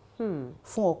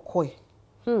fún ọkọ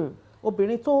ẹ̀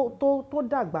obìnrin tó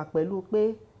dàgbà pẹ̀lú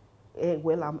pé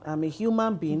well I'm a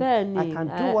human being I can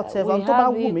do whatever tó bá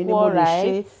wù mí ni mo lè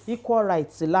ṣe equal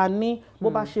rights la ní bó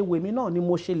bá ṣe wù mí náà ni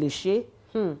mo ṣe lè ṣe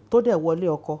tó dẹ̀ wọlé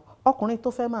ọkọ ọkùnrin tó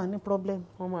fẹ́ máa ní problem.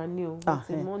 wọ́n máa ní o wọ́n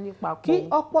ti mọ́ nípa pọ̀. kí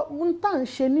ọ̀pọ̀ ń tà ń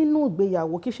ṣe nínú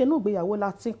ìgbéyàwó kí ṣe nínú ìgbéyàwó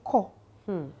la ti kọ́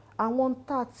àwọn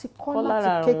tá a ti kọ́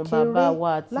láti kékeré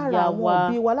lára àwọn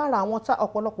òbí wa lára àwọn tá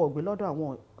ọ̀pọ̀lọpọ̀ gbé lọ́dọ̀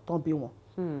àwọn tán bí wọn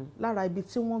lára ibi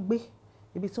tí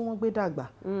wọ́n gbé dàgbà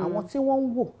àwọn tí wọ́n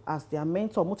ń wò as their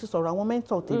mentor mo ti sọ̀rọ̀ àwọn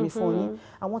mentor tèmi fún yín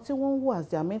àwọn tí wọ́n ń wò as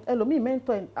their mentor ẹlòmíì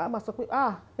mentor ẹ̀ á máa sọ pé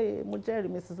mo jẹ́rìí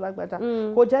Mrs. Lágbájá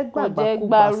kò jẹ́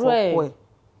gbàgbàkúgbà fọ́pọ̀ ẹ̀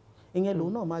ìyẹn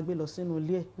lòun náà máa gbé lọ sínú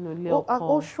ilé ẹ̀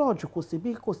ó ṣọ́ọ̀jù kò sí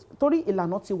bí kò sí torí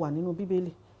ìlànà ti wà nínú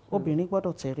bíbélì obìnrin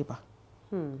gbọ́dọ̀ tẹríba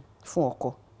fún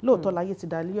ọkọ lóòótọ́ láyé ti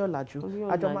da ilé ọ̀làjú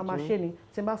àjọ máa ṣe ni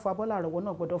tí n bá fọ abọ́ láàárọ̀ wọn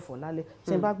náà gbọ́dọ̀ fọ̀ lálẹ́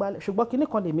tí n bá gbálẹ̀ ṣùgbọ́n kinní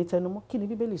kan lèmi tẹnumọ́ kí ni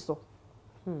bíbélì sọ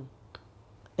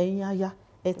ẹ̀yin aya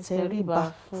ẹ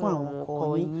tẹríba fún àwọn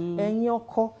ọkọ yín ẹ̀yin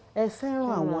ọkọ ẹ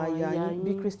fẹ́ràn àwọn aya yín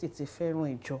bí Kristi ti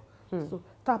fẹ́ràn ìjọ so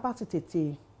tá a bá ti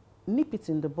tètè nip it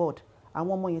in the bud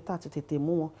àwọn ọmọ yẹn tá a ti tètè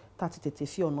mú wọn tá a ti tètè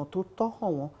fi ọ̀nà tó tọ́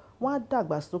hàn wọ́n wọ́n á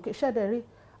dàgbà sókè ṣẹ́dẹ̀ rí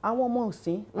àwọn ọmọ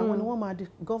òsín àwọn ni wọ́n máa di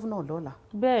gọ́vnà lọ́la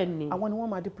bẹ́ẹ̀ ni àwọn ni wọ́n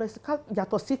máa di president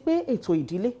yàtọ̀ sí pé ètò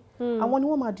ìdílé àwọn ni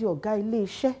wọ́n máa di ọ̀gá ilé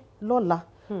iṣẹ́ lọ́la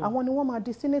àwọn ni wọ́n máa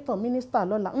di senator minister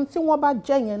lọ́la tí wọ́n bá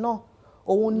jẹ́ yẹn náà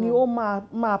òun ni ó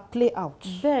máa play out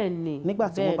bẹ́ẹ̀ni nígbà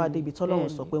tí wọ́n bá débi tọ́lọ́run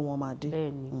sọ pé wọ́n máa dé.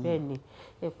 bẹ́ẹ̀ni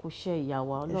ẹ kú iṣẹ́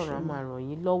ìyàwó Ọlọ́run á máa ràn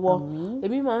yín lọ́wọ́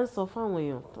èmi máa ń sọ fáwọn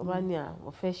èèyàn tó bá ní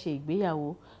àwọn fẹ́ ṣe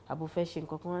ìgbéyàwó àbò fẹ́ ṣe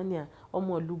nǹkan kan wá ní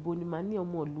ọmọ ìlú bo ni màá ní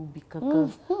ọmọ ìlú bì kankan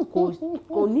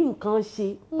kò ní nǹkan ṣe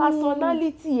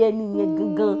personality ẹni yẹn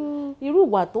gangan irú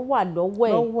ìwà tó wà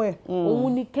lọ́wọ́ ẹ̀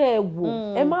òun ni kẹ́ ẹ wò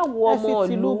ẹ má wo ọmọ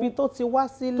ìlú ibi tó ti wá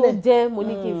sílẹ̀ tó jẹ́ mo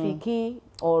ní kí n fi kí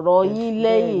ọ̀rọ̀ yín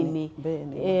lẹ́yìn ni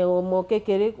ọmọ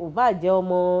kékeré kò bá jẹ́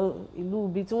ọmọ ìlú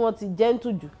ibi tí wọ́n ti jẹ́ ń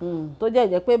tùjù tó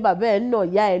jẹ́ pé bàbá ẹ̀ ń nà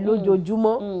ya ẹ̀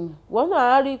lójoojúmọ́ wọ́n náà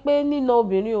á rí i pé nínà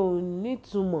obìnrin ò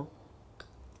nítumọ̀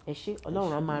ẹ ṣé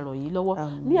Ọlọ́run á máa ràn yín lọ́wọ́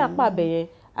ní apá abẹ yẹn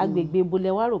agbègbè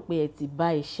bolẹ̀ wá rò pé ẹ ti bá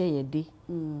iṣẹ́ yẹn dé.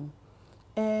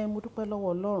 mo dúpẹ́ lọ́wọ́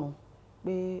Ọlọ́run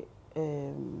pé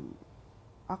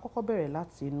a kọ́kọ́ bẹ̀rẹ̀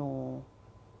láti inú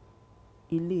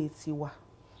ilé tiwa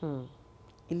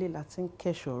ilé la ti ń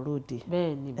kẹ́ṣọ̀ ròde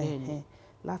bẹ́ẹ̀ni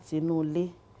láti inú ilé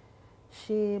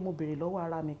ṣé mo béèrè lọ́wọ́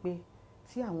ara mi pé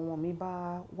tí àwọn ọmọ mi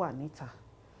bá wà níta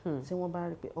tí wọ́n bá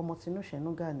rí pé ọmọ Tinu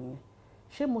Senuga nìyẹn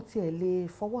ṣé mo tiẹ̀ lè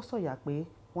fọwọ́ sọ̀yà pé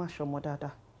wọ́n á ṣọmọ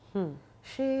dáadáa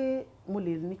ṣé mo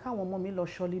lè ní káwọn ọmọ mi lọ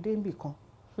ṣọlidé níbì kan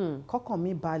kọ́kàn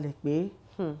mi balẹ̀ pé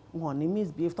wọn ò ní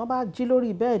misbehave tán bá jí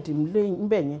lórí bẹ́ẹ̀dì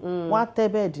ńbẹ̀ yẹn wọ́n á tẹ́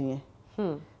bẹ́ẹ̀dì yẹn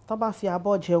tán bá fi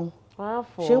abọ́ jẹun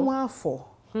ṣé wọ́n á fọ̀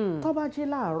tán bá jí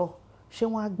láàárọ̀ ṣé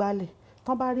wọ́n á gbálẹ̀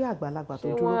tán bá rí àgbàlagbà tó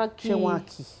dúró ṣé wọ́n á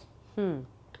kì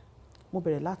mo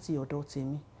bẹ̀rẹ̀ láti ọ̀dọ̀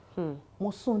tèmi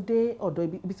mo sún dé ọ̀dọ̀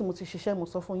ibi tí mo ti ṣiṣẹ́ mo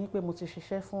sọ fún yín pé mo ti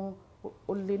ṣiṣẹ́ fún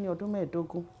ó lé ní ọdún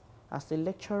 15 as a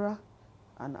lecturer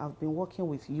and I've been working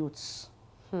with youths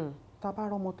tá a bá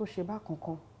rọ ọmọ tó ṣe bákan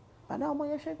kan bàdá ọmọ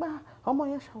yẹn ṣe gbá ọmọ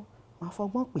yẹn ṣe máa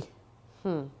fọgbọ́n pé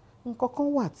nǹkan kan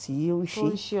wà tí ó ń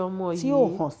ṣe tí ó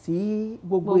hàn sí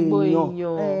gbogbo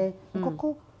èèyàn nǹkan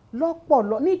kan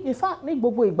lọ́pọ̀lọ́ in fact ní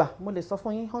gbogbo ìgbà mo lè sọ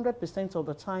fún yín 100% of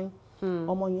the time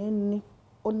ọmọ yẹn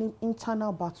ó ní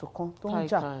internal battle kan tó ń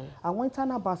jà àwọn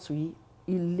internal battle yìí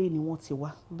ilé ni wọ́n ti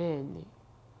wá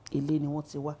ilé ni wọ́n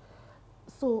ti wá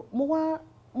so mo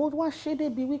wá ṣe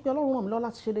débi wípé Ọlọ́run ràn mí lọ́wọ́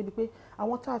láti ṣe débi pé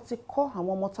àwọn tá a ti kọ́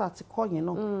àwọn ọmọ tá a ti kọ́ yẹn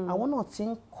náà àwọn náà ti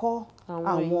ń kọ́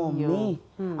àwọn míì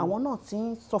àwọn náà ti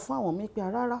ń sọ fún àwọn míì pé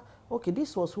rárá okay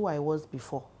this was who I was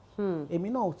before èmi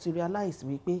náà ò ti realize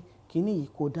wípé kíní yìí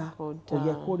kò dáa kò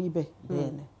yẹ kó rí bẹ́ẹ̀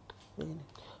bẹ́ẹ̀ ni.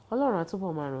 Ọlọ́run á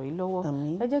túbọ̀ máa ràn yín lọ́wọ́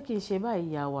ẹ jẹ́ kí n ṣe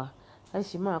báyìí yà wá ẹ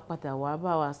sì máa padà wá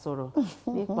bá wa sọ̀rọ̀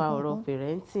nípa ọ̀rọ̀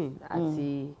parenting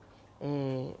àti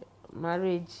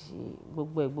marriage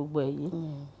gbogbo ẹ̀ yìí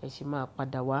ẹ sì máa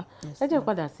padà wá ẹ jẹ́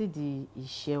padà sídìí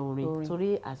iṣẹ́ orin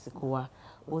torí àsìkò wa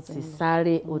ó ti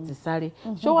sáré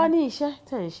ṣó wá ní iṣẹ́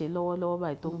tẹ̀ ń ṣe lọ́wọ́lọ́wọ́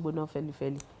báyìí tó ń gbóná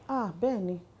fẹ́lifẹ́li. bẹ́ẹ̀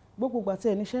ni gbogbo ìgbà tí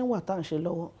ẹni iṣẹ́ ń wà tá à ń ṣe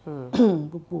lọ́wọ́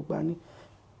gbogbo ìgbà ni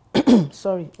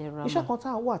sorry iṣẹ́ kan tá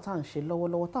à ń wà tá à ń ṣe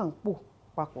lọ́wọ́lọ́wọ́ tá à ń pò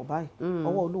papọ̀ báyìí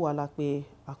ọwọ́ Olúwa la pè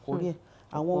àkórí ẹ̀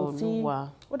àwọn ohun tí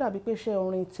ó dàbí pé iṣẹ́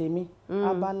orin tèmi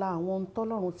abala àwọn ohun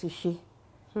tọ́lọ́run ti ṣe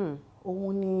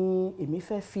òun ni èmi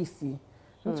fẹ́ fi sí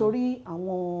nítorí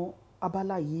àwọn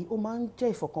abala yìí ó máa ń jẹ́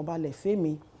ìfọ̀kànbalẹ̀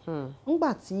fẹ́mi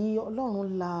nígbà tí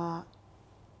Ọlọ́run la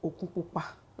Òkun Pupa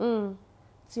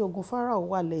tí ogun Fáráò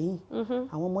wà lẹ́yìn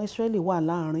àwọn ọmọ Ísírẹ́lì wà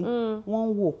láàrin wọ́n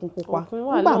ń wo Òkun Pupa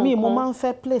nígbà míì mo máa ń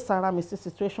fẹ́ place ara mi sí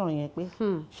situation yẹn pé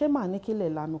ṣé màá ní kílẹ̀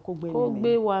lanu kó gbé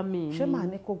mi ni ṣé màá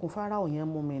ní kógun Fáráò yẹn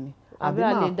mú mi ni àbí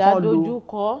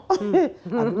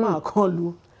máa kọ́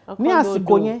lu ní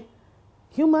àsìkò yẹn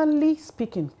humanly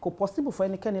speaking kò possible fún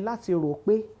ẹnikẹ́ni láti rò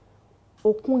pé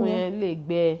òkun yẹn lè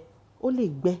gbẹ ó lè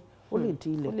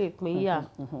di ilẹ̀ ó lè pín yà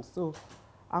so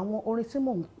àwọn orin tí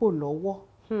mò ń pò lọ́wọ́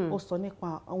ó sọ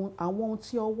nípa àwọn ohun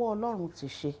tí ọwọ́ Ọlọ́run ti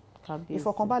ṣe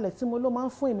ìfọ̀kànbalẹ̀ tí mo ló máa ń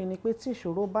fún èmi ni pé tí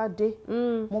ìṣòro bá dé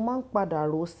mo máa ń padà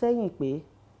rò sẹ́yìn pé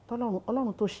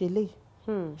Ọlọ́run tó ṣe léyìí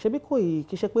ṣebí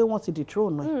kì í ṣe pé wọ́n ti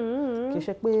dethrone náà kì í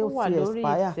ṣe pé ó ti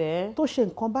expire tó ṣe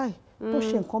nǹkan báyìí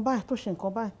tó ṣe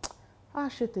nǹkan báyìí á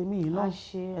ṣe tèmi yìí náà.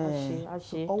 a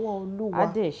ṣe ọwọ́ Olúwa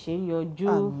á dẹ̀ ṣe yanjú.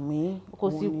 àmín.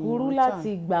 kò sì kúrú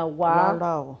láti gbà wá.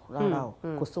 rárá o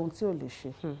kò sóhun tí ò lè ṣe.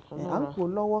 à ń pò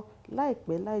lọ́wọ́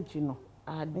láìpẹ́ láì jìnnà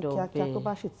ní kíákíá tó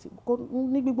bá ṣe tí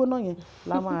ní gbígbóná yẹn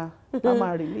la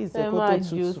máa release ẹ̀ kó tó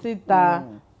tutù. ẹ máa jù síta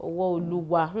ọwọ́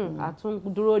Olúwa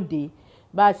àtúndúró dé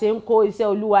bá a ṣe ń kó iṣẹ́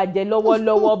Olúwa jẹ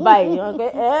lọ́wọ́lọ́wọ́ báyìí wọ́n pé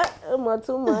ọmọ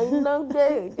tún máa ń ná gbé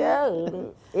ìjẹ́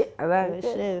òun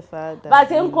Ise Father bá a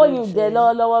ṣe ń kó yìí jẹ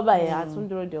lọ́wọ́lọ́wọ́ báyìí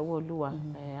àtúndúró dé ọwọ́ Olúwa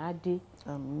á dé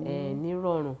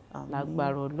nírọ̀rùn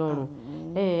lágbára Ọlọ́run.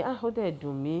 Ó dẹ̀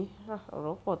dùn mí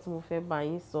ọ̀rọ̀ pọ̀ tí mo fẹ́ bá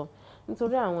yín sọ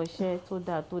nítorí àwọn iṣẹ́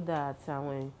tó dáa àti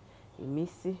àwọn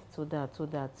ìmísí tó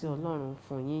dáa tí Ọlọ́run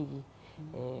fún yín yìí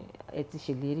ẹ ti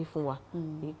ṣèlérí fún wa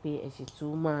wípé ẹ sì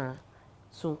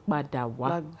tún padà wá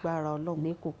lágbára Ọlọ́run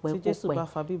ní kò pẹ́ tí Jésù bá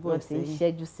fa bíbọ̀ wọ́n ti ń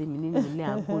ṣẹ́jú sí mi nínú ilé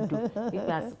agodo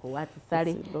nígbà àsìkò wa ti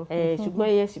sáré ṣùgbọ́n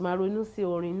ẹ sì máa ronú sí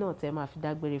orin náà tẹ́ máa fi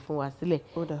dágbére fún wa sílẹ̀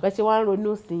bẹ́ẹ̀ ṣe wá ń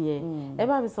ronú sí yẹn ẹ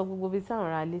bá mi sọ gbogbo ibi tí àwọn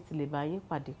aráalé ti lè bá yín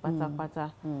pàdé pátápátá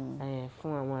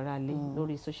fún àwọn aráalé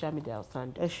lórí social media ọ̀sán.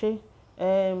 ẹ ṣé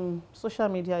social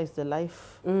media is the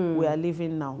life we are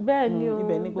living now. bẹ́ẹ̀ni o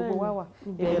ibẹ̀ ni gbogbo wa wà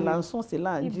ibẹ̀ là ń sùn sí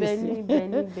là ń jí sí.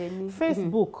 ibẹ̀ ni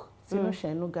Facebook Tinu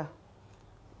Senuga.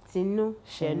 Tinu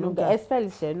Senuga spell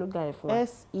Senuga ẹ fún wa.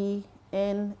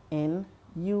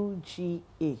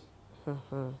 SENNUGA.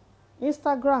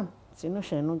 Instagram Tinu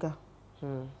Senuga.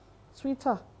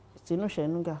 Twitter Tinu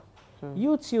Senuga.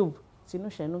 YouTube Tinu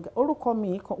Senuga. orúkọ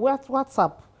mi kan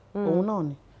WhatsApp òun náà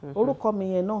ni orúkọ mi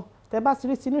yẹn náà tẹ bá ti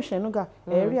rí Tinu Senuga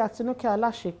ẹ̀rí Àtinúkẹ́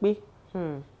Aláṣepé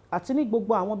àti ní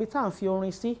gbogbo àwọn ibi tá à ń fi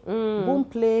orin sí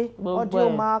Boomplay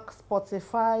Audiomack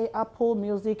Spotify Apple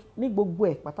Music ní gbogbo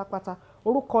ẹ̀ pátápátá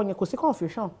orúkọ yẹn kò sí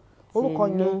confusion orúkọ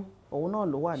yẹn òun náà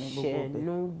ló wà ní gbogbo ọbẹ̀.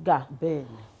 Senuga bẹ́ẹ̀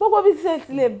ni. gbogbo bí tí ẹ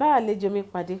ti lè bá àlejò mi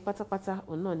pàdé pátápátá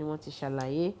òun náà ni wọ́n ti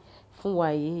ṣàlàyé fún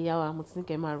wa yìí ìyá wa mo ti ní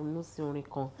kẹ́ máa ronú sí orin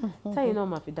kan tẹ́yìn náà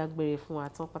máa fi dágbére fún wa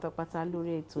tán pátápátá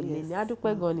lórí ètò lè ní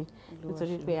adúpẹ́ gan ni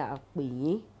nítorí pé a pè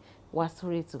yín wá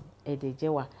sórí ètò ẹ̀dẹ̀ jẹ́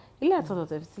wa ilé àtọ̀nà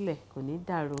tẹ̀ fi sílẹ̀ kò ní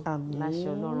dàrú láṣẹ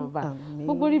Ọlọ́run bá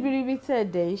gbogbo ríbiríbi tí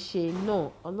ẹ̀dẹ̀ ń ṣe náà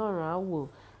Ọlọ́run á wò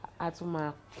á tún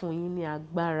máa fún yín ní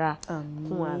agbára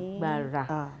fún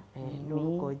agbára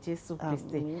lórúkọ Jésù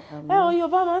Kristi.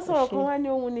 Yorùbá máa ń sọ̀rọ̀ kan wá ní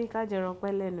ohun ní kájẹran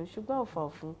pẹ́ lẹ́nu ṣùgbọ́n ọ̀fà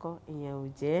òfin kan ìyẹn ò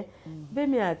jẹ́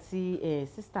bẹ́mi àti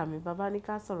sísítà mi bàbá ní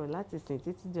ká sọ̀rọ̀ láti sìn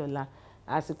títí dọ̀la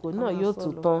àsìkò náà yóò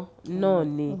tún tán náà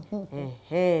ni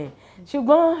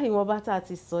ṣùgbọ́n ìwọ̀nba tá a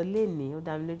ti sọ lénìí ó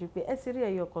dá mi lójú pé ẹ ti rí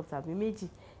ẹyọ kan tàbí méjì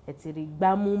ẹ ti rí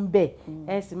gbámú ń bẹ̀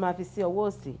ẹ sì máa fi sí ọwọ́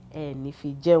òsì ẹ ní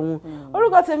fi jẹun.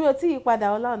 orúkọ tèmi ò tí ì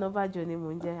padà Ọlá Onabajo ni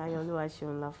mò ń jẹ́ Ayọ̀olúwa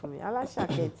ṣeun ńlá fún mi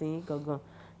aláṣàkẹ́ tí yín gangan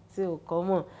tí ò kọ́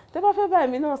mọ̀ tẹ́ bá fẹ́ bá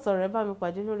èmi náà sọ̀rọ̀ ẹ bá mi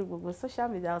pàdé lórí gbogbo social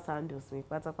media handles mi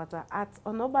pátápátá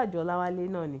 @Onabajo Ọláwálé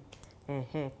náà ni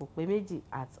kò pé méjì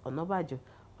 @Onabajo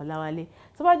Ọláwálé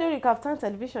tó bá dórí Kaftan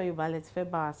television Yorùbá lẹ ti fẹ́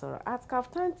bá wa sọ̀rọ̀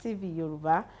 @Kaftan TV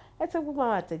Yorùbá ẹ tẹ gbogbo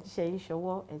àwọn àtẹ̀jíṣẹ́ yín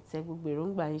ṣọwọ́ ẹ tẹ gbogbo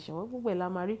èròǹgbà yín ṣọwọ́ gbogbo ẹ̀ la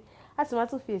máa rí a sì máa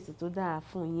tún fi èsì tó dáa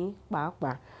fún yín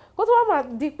pàápàá kó tó wá máa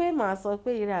di pé màá sọ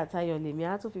pé ire àtayọ̀ lèmi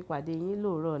á tún fi pàdé yín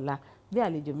lóòrọ̀ ọ̀la bí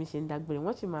àlejò mi ṣe ń dágbére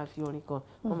wọ́n sì máa fi orin kan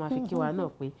wọ́n máa fi kí wa náà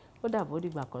pé ó dàbọ̀ ó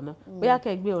dìgbà kan náà bóyá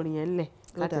kẹ́ ẹ gbé orin yẹn ńlẹ̀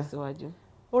láti síwájú.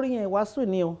 orin yẹn ìwàásù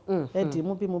ni o ẹ dì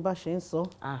mú bí mo bá ṣe ń sọ.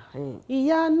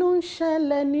 ìyanu ń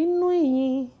ṣẹlẹ̀ nínú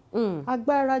ìyìn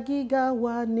agbára gíga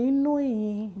wà nínú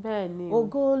ìyìn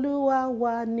ògo Olúwa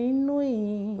wà nínú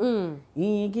ìyìn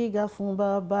ìyìn gíga fún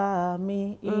bàbá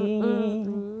mi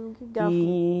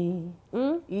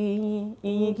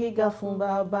ìyìn gíga fún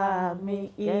bàbá mi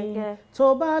ìyìn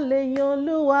tó bá lè yan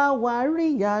Olúwa wà rí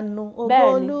ìyanu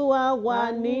ògo Olúwa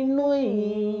wà nínú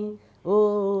ìyìn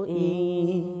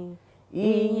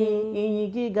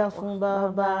ìyìn gíga fún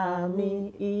bàbá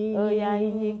mi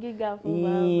ìyìn gíga fún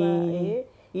bàbá mi.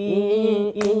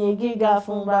 Ìyìn gíga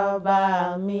fún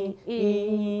bàbá mi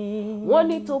ìyìn. Wọ́n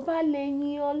ní tó bá lè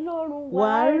yin Ọlọ́run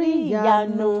wá rí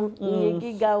ìyanu ìyìn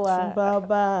gíga wá fún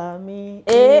bàbá mi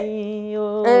ìyìn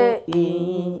o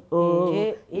ìyìn o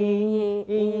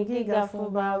ìyìn gíga fún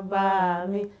bàbá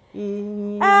mi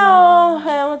ìyìn.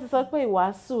 Wọ́n ti sọ pé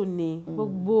ìwàásù ni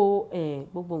gbogbo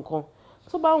nǹkan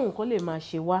tó bá wù kó lè máa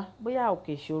ṣe wá bóyá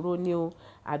òkè ìṣòro ni o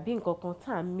àbí nǹkan kan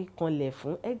tá à ń mí kanlẹ̀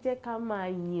fún ẹ jẹ́ ká máa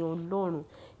yin Ọlọ́run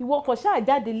ìwọ kan ṣáà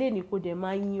jáde léni kó dẹ̀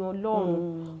máa yin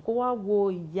Ọlọ́run kó wá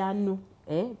wo ìyanu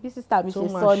bí sísá mi ṣe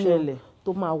sọ ni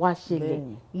tó máa wá ṣẹlẹ̀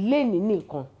léni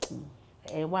nìkan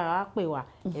ẹ wá pè wá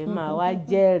ẹ máa wá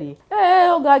jẹ́rìí.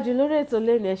 Ó ga jù lórí ètò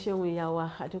léni ẹ ṣeun ìyá wa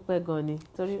àdúpẹ́ gan ni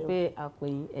torí pé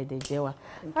àpèyìn ẹ̀dẹ̀ jẹ́ wa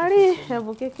a rí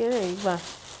ẹ̀bùn kékeré yìí gbà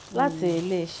láti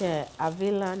iléeṣẹ́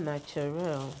Avila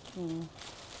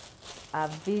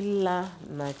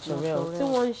Natural tí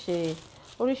wọ́n ń ṣe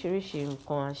oríṣiríṣi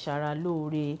nǹkan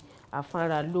aṣaralóore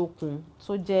afáralókun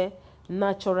tó jẹ́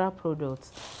natural product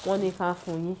wọ́n ní ká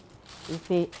fún yín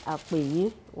wípé àpè yín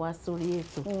wá sórí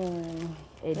ètò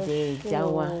ẹ̀dẹ̀ ìjà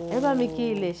wa ẹ bá mi kí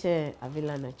iléeṣẹ́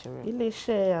Avila Natural.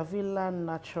 Iléeṣẹ́ Avila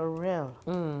Natural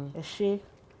ẹ ṣé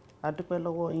àdúpẹ́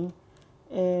lọ́wọ́ yín.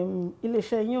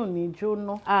 Iléeṣẹ́ yín ò ní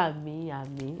jóná. Àmín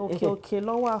àmín. Òkè òkè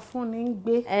lọ́wọ́ afúnni ń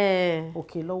gbé.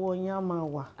 Òkè lọ́wọ́ yín á máa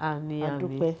wà. Àmín àmín.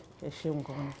 Àdúpẹ́ ẹ ṣeun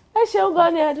gan ni. Ẹ ṣeun gan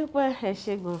ni àdúpẹ́ ẹ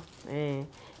ṣé gan.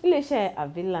 Iléeṣẹ́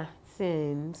Avila tí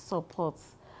ń support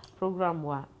program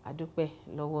wa àdúpẹ́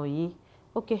lọ́wọ́ yín.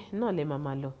 Òkè náà lè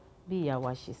máa lọ bí ìyá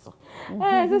wa ṣe sọ.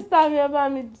 Sísá mi ẹ bá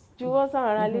mi juwọ́ sáwọn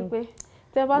ará lé pé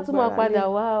tẹ bá tún máa padà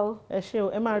wá o. Ẹ ṣé o,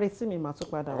 ẹ máa retí mi máa tún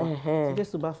padà wá. Tí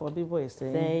Jésù bá fọ bíbọ̀ ẹ̀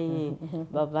sẹ́yìn.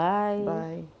 Bye bye.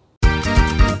 Bye.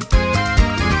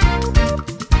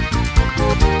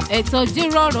 Ètò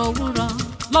ìjíròrò òwúrọ̀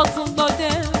ló tún gbòde.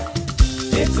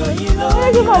 Ètò yìí lọ ní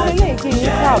Ẹgbẹ́ bá mi lè kí n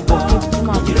káàbọ̀ kí n tún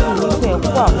máa fi kí n pé ẹ̀kú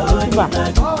àbójúbà.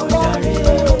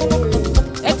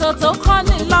 Ètò tó kọ́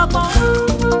ni lọ́gbọ́n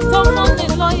tó fún ni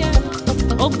lóye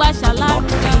ó gbà ṣàlàyé.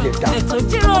 Ètò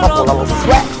ìjíròrò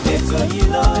òwúrọ̀. ètò yìí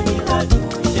lọ ní ìlànà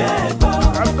iṣẹ́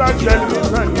ẹ̀kọ́.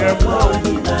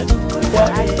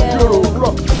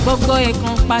 Gbogbo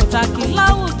ìkan pàtàkì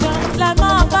láwùjọ lẹ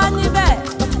máa bá níbẹ̀.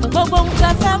 Gbogbo ohun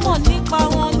tẹ́ fẹ́ mọ̀ nípa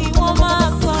wọn ni wọ́n máa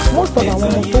sọ. Most of àwọn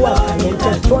ọmọ tó wà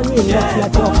talented tó ní ìlú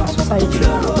láti ọ̀fà society.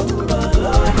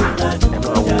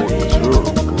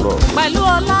 Pẹ̀lú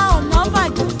Ola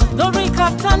Onabajo lórí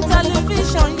Startimes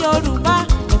Television Yorùbá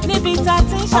níbi tá a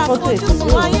ti ń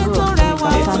ṣàfojúsùn ayé tó rẹwà.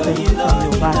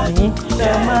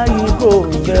 Ẹ máa yí kò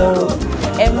rẹ̀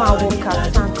ẹ máa wo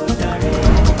Startimes.